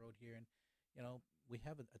on this road here, and we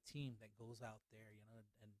have a team that goes out there,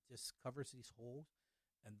 and just covers these holes,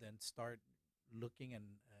 and then start looking and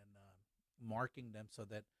marking them so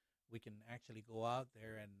that we can actually go out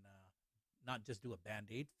there and not just do a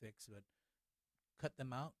Band-Aid fix, but cut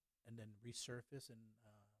them out and then resurface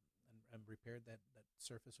and repair that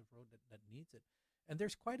surface of road that needs it. And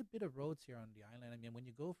there's quite a bit of roads here on the island. I mean, when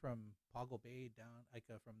you go from Pago Bay down, like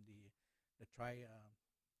from the tri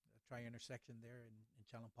intersection there in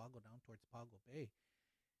Chalampago down towards Pago Bay,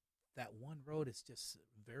 that one road is just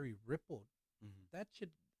very rippled. Mm-hmm. That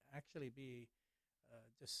should actually be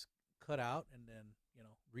just cut out and then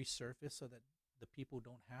resurface so that the people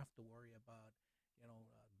don't have to worry about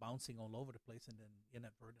bouncing all over the place and then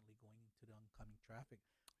inadvertently going into the oncoming traffic.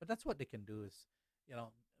 But that's what they can do is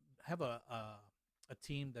have a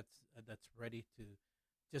team that's ready to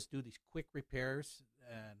just do these quick repairs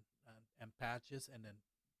and patches, and then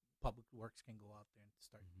Public Works can go out there and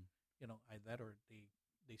start either that, or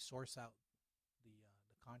they source out the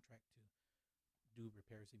contract to do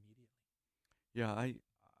repairs immediately. Yeah,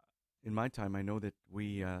 in my time, I know that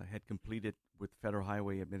we had completed with Federal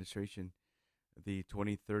Highway Administration the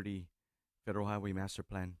 2030 Federal Highway Master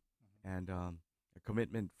Plan, and a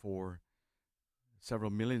commitment for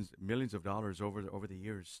several millions of dollars over the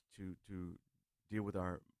years to deal with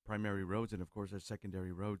our primary roads and of course our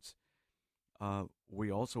secondary roads.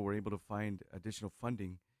 We also were able to find additional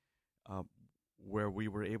funding where we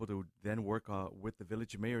were able to then work with the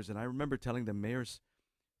village mayors. And I remember telling the mayors,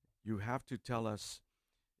 you have to tell us,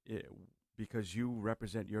 because you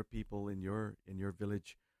represent your people in your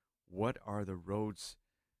village, what are the roads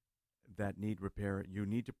that need repair. You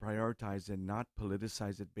need to prioritize and not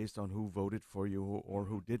politicize it based on who voted for you or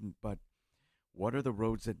who didn't, but what are the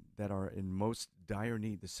roads that are in most dire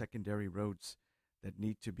need, the secondary roads that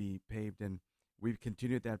need to be paved. And we've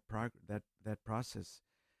continued that process.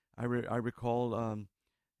 I recall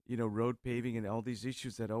road paving and all these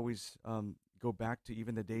issues that always go back to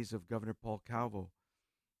even the days of Governor Paul Calvo,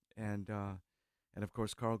 and of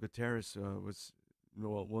course Carl Gutierrez was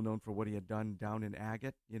well known for what he had done down in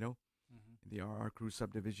Agate, the RR Cruz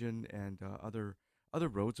subdivision, and other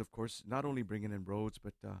roads, of course, not only bringing in roads,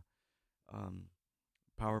 but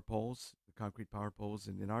power poles, the concrete power poles,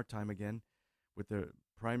 and in our time again with the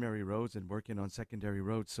primary roads and working on secondary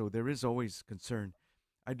roads. So there is always concern.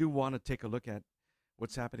 I do want to take a look at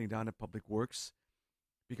what's happening down at Public Works,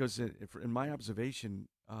 because in my observation,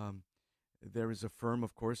 there is a firm,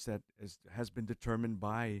 of course, that has been determined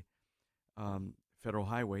by Federal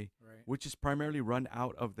Highway, Right. which is primarily run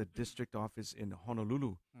out of the district office in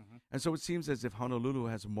Honolulu. Mm-hmm. And so it seems as if Honolulu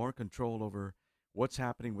has more control over what's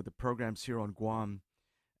happening with the programs here on Guam,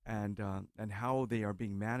 and how they are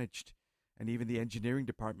being managed. And even the engineering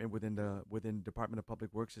department within Department of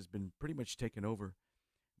Public Works has been pretty much taken over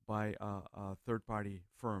by a third-party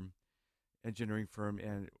firm, engineering firm.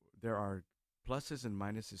 And there are pluses and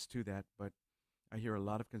minuses to that, but I hear a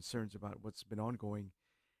lot of concerns about what's been ongoing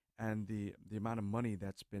and the amount of money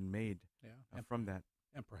that's been made from that.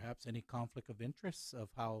 And perhaps any conflict of interests of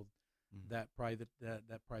how that private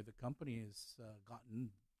company has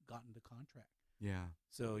gotten the contract. Yeah.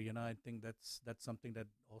 So I think that's something that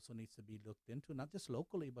also needs to be looked into, not just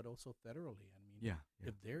locally but also federally. I mean,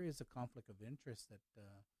 if there is a conflict of interest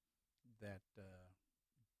that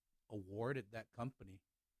awarded that company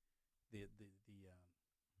the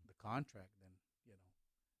contract, then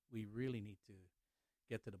we really need to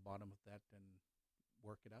get to the bottom of that and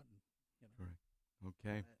work it out. And Correct.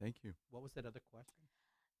 Okay. Thank you. What was that other question?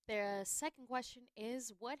 The second question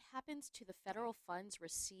is, what happens to the federal funds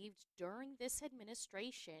received during this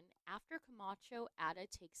administration after Camacho Ada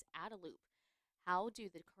takes Adaloop? How do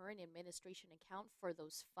the current administration account for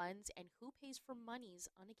those funds, and who pays for monies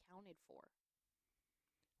unaccounted for?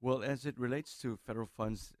 Well, as it relates to federal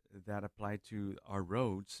funds that apply to our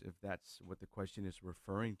roads, if that's what the question is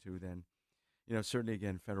referring to, then certainly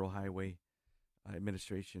again, Federal Highway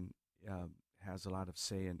Administration has a lot of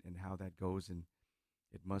say in how that goes, and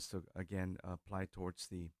it must again apply towards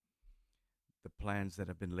the plans that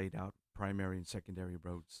have been laid out, primary and secondary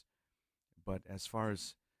roads. But as far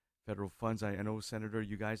as federal funds, I know, Senator,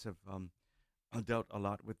 you guys have dealt a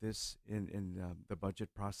lot with this in the budget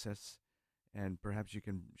process, and perhaps you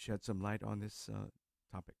can shed some light on this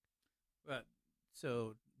topic. But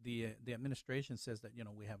so the administration says that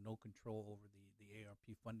we have no control over the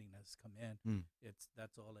ARP funding that's come in.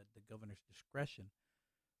 That's all at the governor's discretion,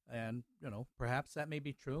 and perhaps that may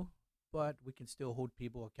be true, but we can still hold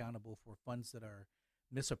people accountable for funds that are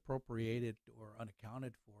misappropriated or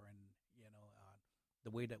unaccounted for, and the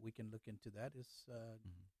way that we can look into that is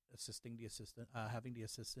having the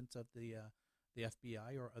assistance of the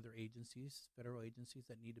FBI or other agencies, federal agencies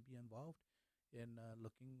that need to be involved in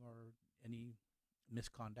looking or any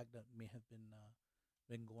misconduct that may have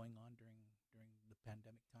been going on during the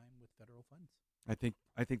pandemic time with federal funds. I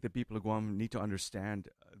think the people of Guam need to understand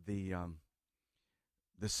the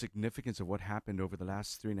significance of what happened over the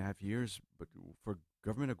last 3.5 years. But for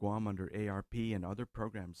government of Guam under ARP and other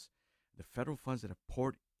programs, the federal funds that have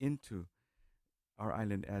poured into our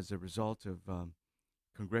island as a result of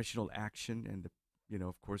congressional action and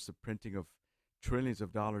of course, the printing of trillions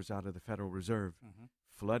of dollars out of the Federal Reserve,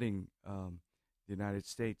 flooding the United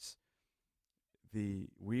States.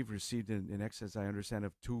 We've received in excess, I understand,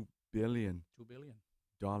 of $2 billion. $2 billion.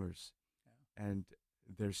 Yeah. And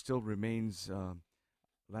there still remains,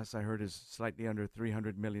 last I heard, is slightly under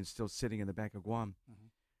 300 million still sitting in the Bank of Guam.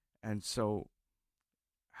 And so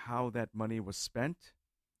how that money was spent,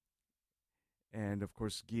 and of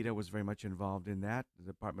course, Gita was very much involved in that, the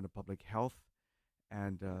Department of Public Health,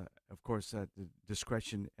 and of course, the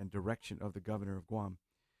discretion and direction of the governor of Guam.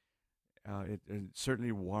 It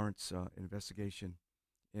certainly warrants investigation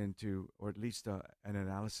into, or at least an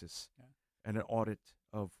analysis and an audit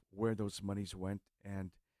of where those monies went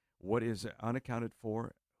and what is unaccounted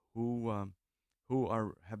for, who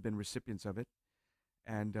have been recipients of it,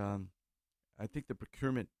 and I think the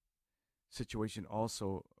procurement situation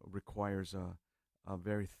also requires a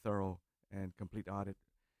very thorough and complete audit,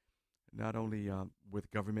 not only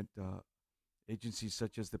with government agencies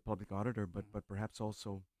such as the public auditor, but perhaps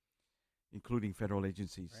also including federal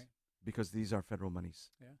agencies, right, because these are federal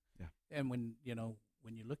monies. Yeah. And when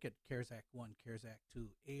you look at CARES Act 1, CARES Act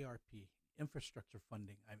 2, ARP, infrastructure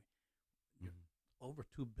funding, I mean, over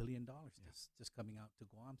 $2 billion just coming out to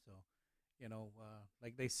Guam. So,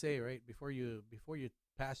 like they say, right, before you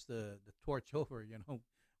pass the torch over,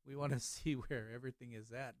 we want to see where everything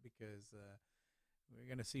is at, because we're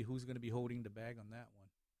going to see who's going to be holding the bag on that one.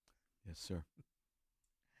 Yes, sir.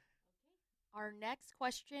 Our next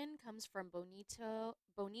question comes from Bonita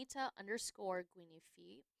 _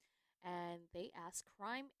 Guinevere, and they ask,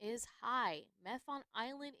 crime is high. Meth on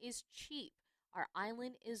island is cheap. Our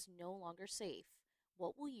island is no longer safe.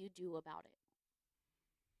 What will you do about it?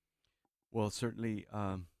 Well, certainly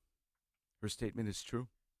her statement is true.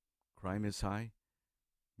 Crime is high.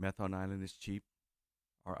 Meth on island is cheap.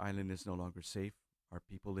 Our island is no longer safe. Our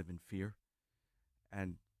people live in fear.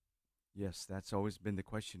 And yes, that's always been the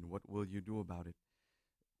question. What will you do about it?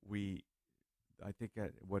 I think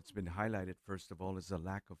what's been highlighted, first of all, is the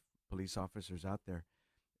lack of police officers out there.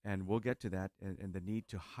 And we'll get to that, and the need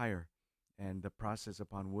to hire and the process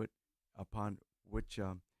upon which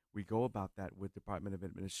we go about that with Department of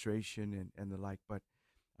Administration and the like. But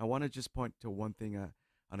I want to just point to one thing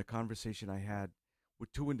on a conversation I had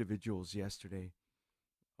with two individuals yesterday.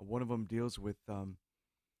 One of them deals with the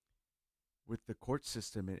court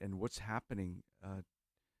system and what's happening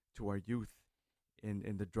to our youth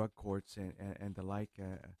in the drug courts and the like,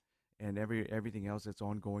 and everything else that's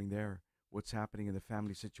ongoing there, what's happening in the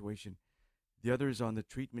family situation. The other is on the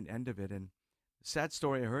treatment end of it. And the sad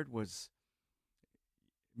story I heard was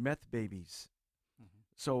meth babies.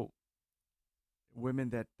 So women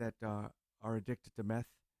that are addicted to meth,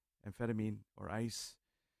 amphetamine, or ice,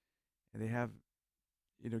 and they have,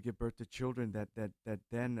 give birth to children that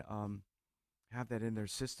then have that in their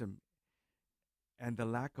system, and the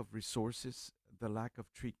lack of resources, the lack of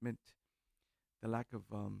treatment, the lack of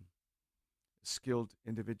skilled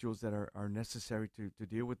individuals that are necessary to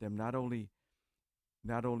deal with them, not only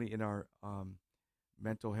in our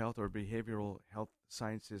mental health or behavioral health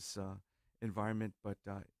sciences environment, but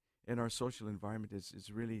in our social environment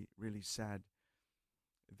is really, really sad.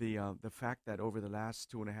 The fact that over the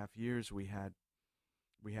last 2.5 years we had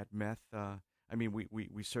meth.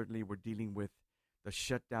 We certainly were dealing with the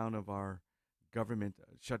shutdown of our government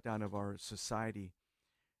shutdown of our society,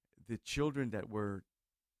 the children that were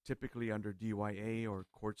typically under DYA or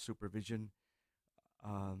court supervision,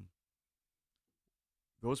 um,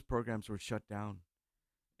 those programs were shut down,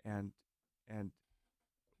 and and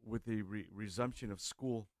with the resumption of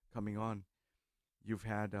school coming on, you've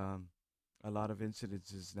had a lot of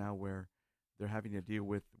incidences now where they're having to deal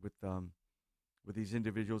with these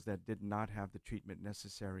individuals that did not have the treatment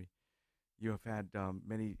necessary. You have had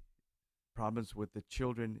many problems with the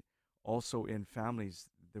children, also in families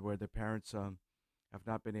where the parents have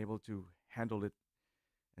not been able to handle it,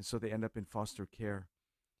 and so they end up in foster care.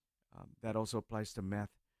 That also applies to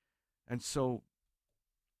meth, and so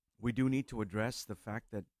we do need to address the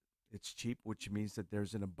fact that it's cheap, which means that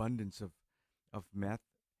there's an abundance of meth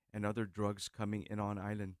and other drugs coming in on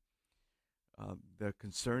island. The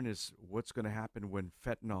concern is what's going to happen when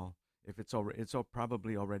fentanyl, if it's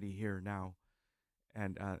probably already here now,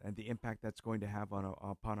 and the impact that's going to have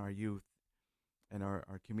upon our youth and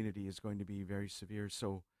our community is going to be very severe.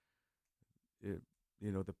 So,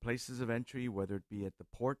 the places of entry, whether it be at the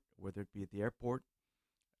port, whether it be at the airport,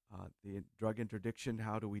 the drug interdiction,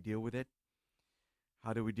 how do we deal with it?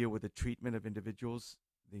 How do we deal with the treatment of individuals,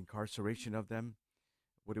 the incarceration of them?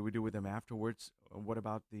 What do we do with them afterwards? What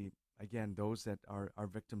about those that are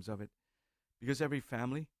victims of it? Because every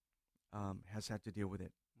family has had to deal with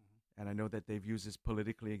it. And I know that they've used this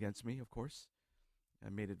politically against me, of course. I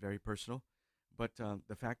made it very personal. But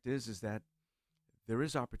the fact is that there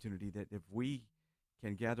is opportunity that if we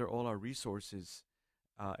can gather all our resources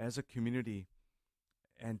as a community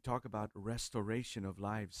and talk about restoration of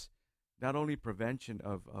lives, not only prevention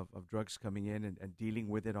of drugs coming in and dealing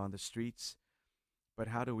with it on the streets, but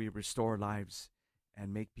how do we restore lives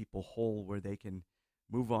and make people whole where they can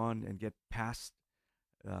move on and get past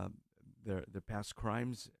their past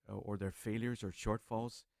crimes or their failures or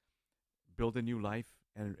shortfalls, build a new life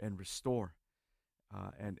and restore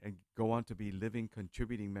and go on to be living,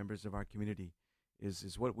 contributing members of our community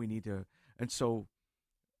is what we need to. And so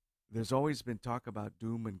there's always been talk about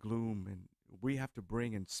doom and gloom, and we have to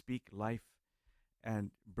bring and speak life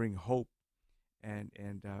and bring hope and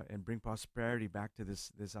bring prosperity back to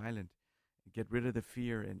this island. Get rid of the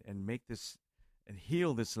fear and make this and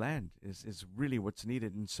heal this land is really what's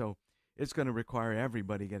needed. And so it's going to require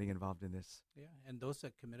everybody getting involved in this. Yeah, and those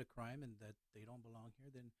that commit a crime and that they don't belong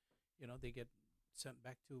here, then they get sent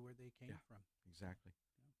back to where they came from. Exactly.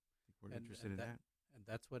 Yeah. I think we're interested in that. And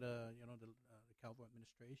that's what the Calvo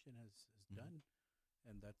administration has done,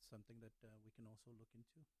 and that's something that we can also look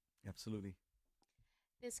into. Absolutely.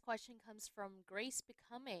 This question comes from Grace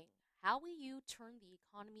Becoming. How will you turn the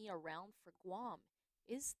economy around for Guam?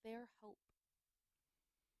 Is there hope?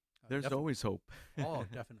 There's always hope. Oh,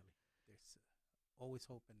 definitely. There's always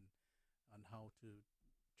hope on how to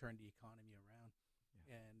turn the economy around.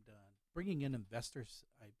 Yeah. And bringing in investors,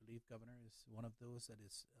 I believe, Governor, is one of those that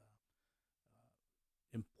is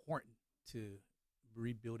important to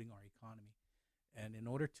rebuilding our economy. And in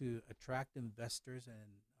order to attract investors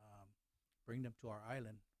and bring them to our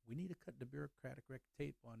island, we need to cut the bureaucratic red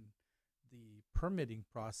tape on the permitting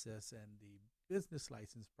process and the business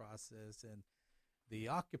license process and the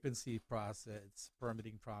occupancy process,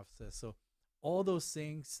 permitting process. So all those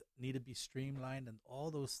things need to be streamlined, and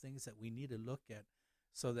all those things that we need to look at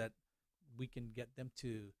so that we can get them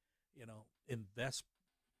to, invest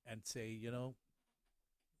and say,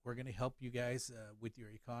 we're going to help you guys with your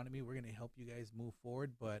economy. We're going to help you guys move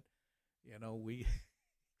forward. But, we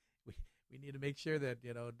we need to make sure that,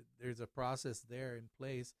 there's a process there in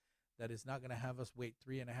place that is not going to have us wait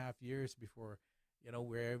 3.5 years before,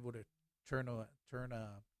 we're able to turn a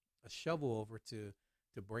shovel over to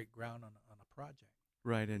break ground on a project.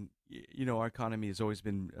 Right. And, our economy has always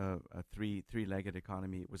been a three-legged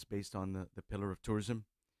economy. It was based on the pillar of tourism,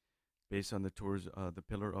 based on the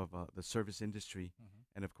pillar of the service industry,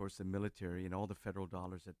 and of course the military and all the federal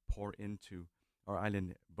dollars that pour into our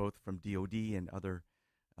island, both from DOD and other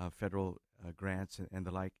federal grants and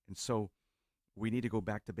the like. And so we need to go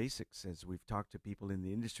back to basics, as we've talked to people in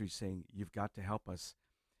the industry saying, you've got to help us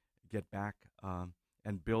get back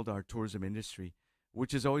and build our tourism industry,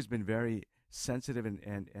 which has always been very sensitive and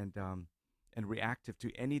reactive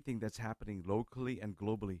to anything that's happening locally and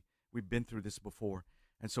globally. We've been through this before.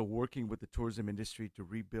 And so working with the tourism industry to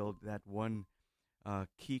rebuild that one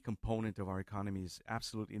key component of our economy is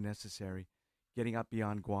absolutely necessary. Getting up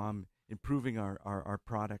beyond Guam, improving our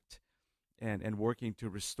product, and working to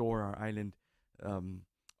restore our island,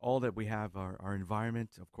 all that we have, our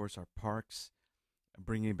environment, of course, our parks,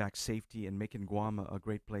 bringing back safety and making Guam a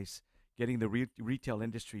great place, getting the retail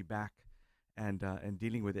industry back and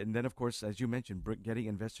dealing with it. And then, of course, as you mentioned, getting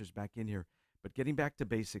investors back in here, But getting back to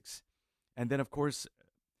basics, and then of course,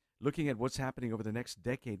 looking at what's happening over the next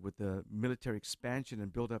decade with the military expansion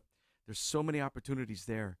and buildup, there's so many opportunities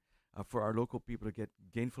there for our local people to get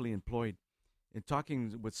gainfully employed. In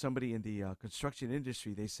talking with somebody in the construction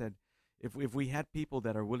industry, they said if we had people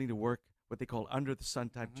that are willing to work what they call under the sun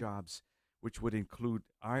type jobs, which would include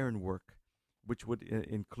iron work, which would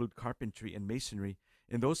include carpentry and masonry,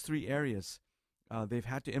 in those three areas, they've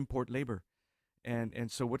had to import labor.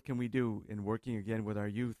 And so what can we do in working again with our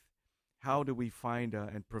youth? How do we find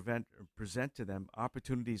and present to them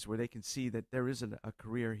opportunities where they can see that there is a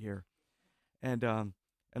career here? And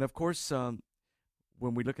of course,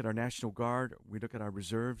 when we look at our National Guard, we look at our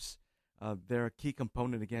reserves, they're a key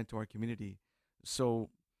component again to our community. So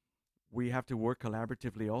we have to work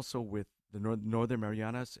collaboratively also with the Northern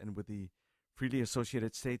Marianas and with the freely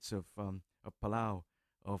associated states of Palau,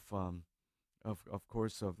 of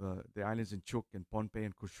course of the islands in Chuuk and Pohnpei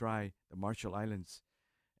and Kusrai, the Marshall Islands,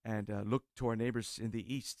 and look to our neighbors in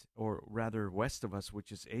the east, or rather west of us,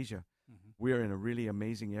 which is Asia. We are in a really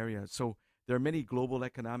amazing area. So there are many global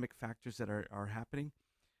economic factors that are happening,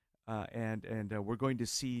 and we're going to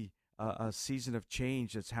see a season of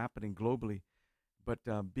change that's happening globally. But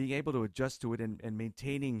being able to adjust to it and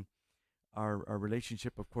maintaining our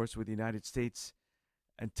relationship, of course, with the United States,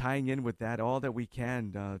 and tying in with that all that we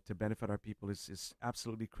can to benefit our people is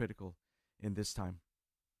absolutely critical in this time.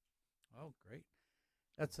 Oh, great!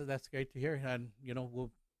 That's great to hear. And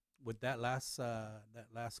with that last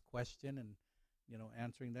question, and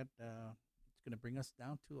answering that, it's going to bring us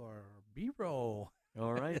down to our B-roll.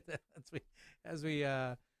 All right. as we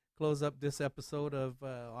close up this episode of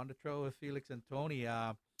On the Trail with Felix and Tony.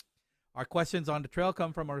 Our questions on the trail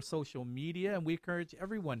come from our social media, and we encourage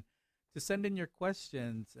everyone to send in your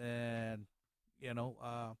questions. And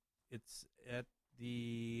it's at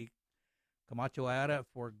the Camacho Ada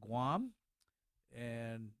for Guam,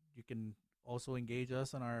 and you can also engage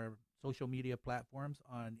us on our social media platforms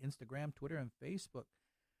on Instagram, Twitter, and Facebook.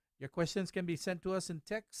 Your questions can be sent to us in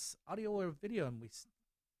text, audio, or video, and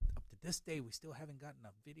up to this day, we still haven't gotten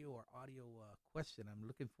a video or audio question. I'm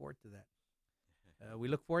looking forward to that. We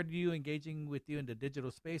look forward to you engaging with you in the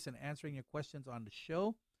digital space and answering your questions on the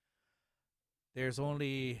show. Is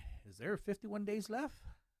there 51 days left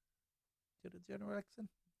to the general election?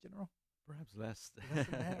 Perhaps less. Less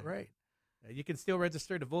than that, right. You can still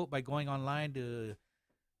register to vote by going online to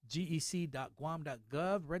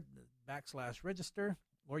gec.guam.gov/register,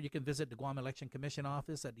 or you can visit the Guam Election Commission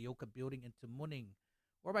office at the Oka Building in Tamuning,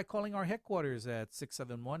 or by calling our headquarters at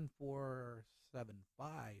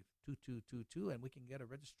 671-475-2222, and we can get a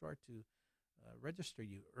registrar to register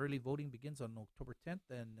you. Early voting begins on October 10th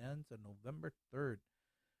and ends on November 3rd.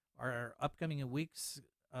 Our upcoming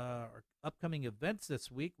events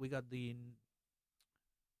this week, we got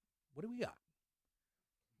what do we got?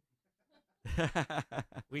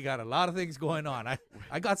 We got a lot of things going on. I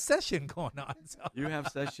got session going on. So. You have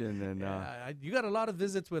session, and you got a lot of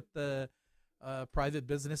visits with private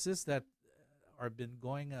businesses that are been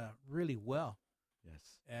going really well.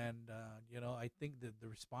 Yes. And I think that the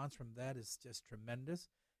response from that is just tremendous,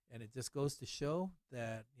 and it just goes to show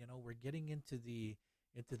that we're getting into the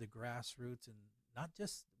grassroots, and not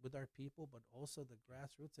just with our people, but also the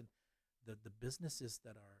grassroots and the businesses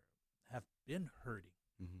that have been hurting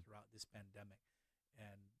throughout this pandemic,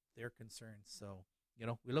 and their concerns. So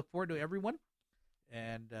we look forward to everyone,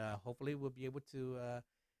 and hopefully we'll be able to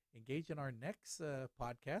engage in our next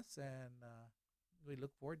podcast, and we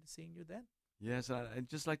look forward to seeing you then. Yes, I'd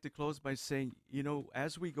just like to close by saying,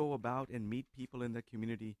 as we go about and meet people in the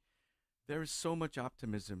community, there is so much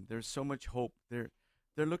optimism. There's so much hope. They're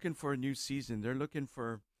looking for a new season. They're looking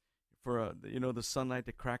for the sunlight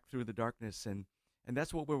to crack through the darkness, and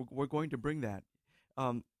that's what we're going to bring that.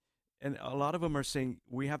 And a lot of them are saying,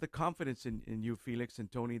 we have the confidence in you, Felix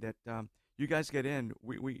and Tony, that you guys get in.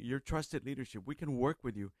 You're trusted leadership. We can work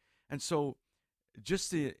with you. And so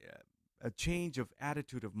just a change of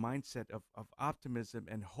attitude, of mindset, of optimism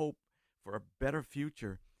and hope for a better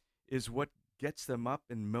future is what gets them up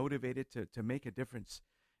and motivated to make a difference.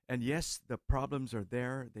 And yes, the problems are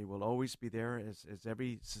there. They will always be there as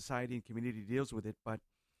every society and community deals with it. But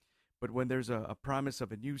when there's a promise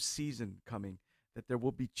of a new season coming, that there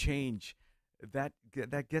will be change, that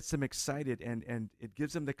gets them excited, and it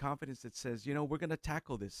gives them the confidence that says, we're going to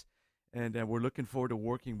tackle this, and we're looking forward to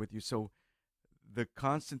working with you. So the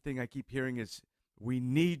constant thing I keep hearing is, we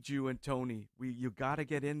need you and Tony. You got to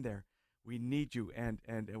get in there. We need you, and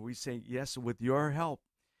we say, yes, with your help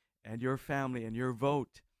and your family and your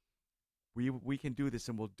vote, we can do this,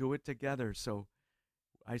 and we'll do it together. So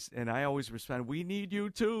I always respond, we need you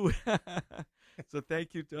too. So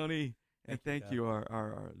thank you, Tony. And Thank thank you,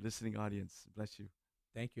 our listening audience. Bless you.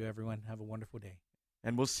 Thank you, everyone. Have a wonderful day.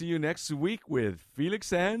 And we'll see you next week with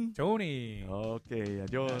Felix and Tony. Okay,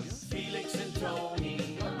 adios. Felix and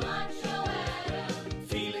Tony, the Macho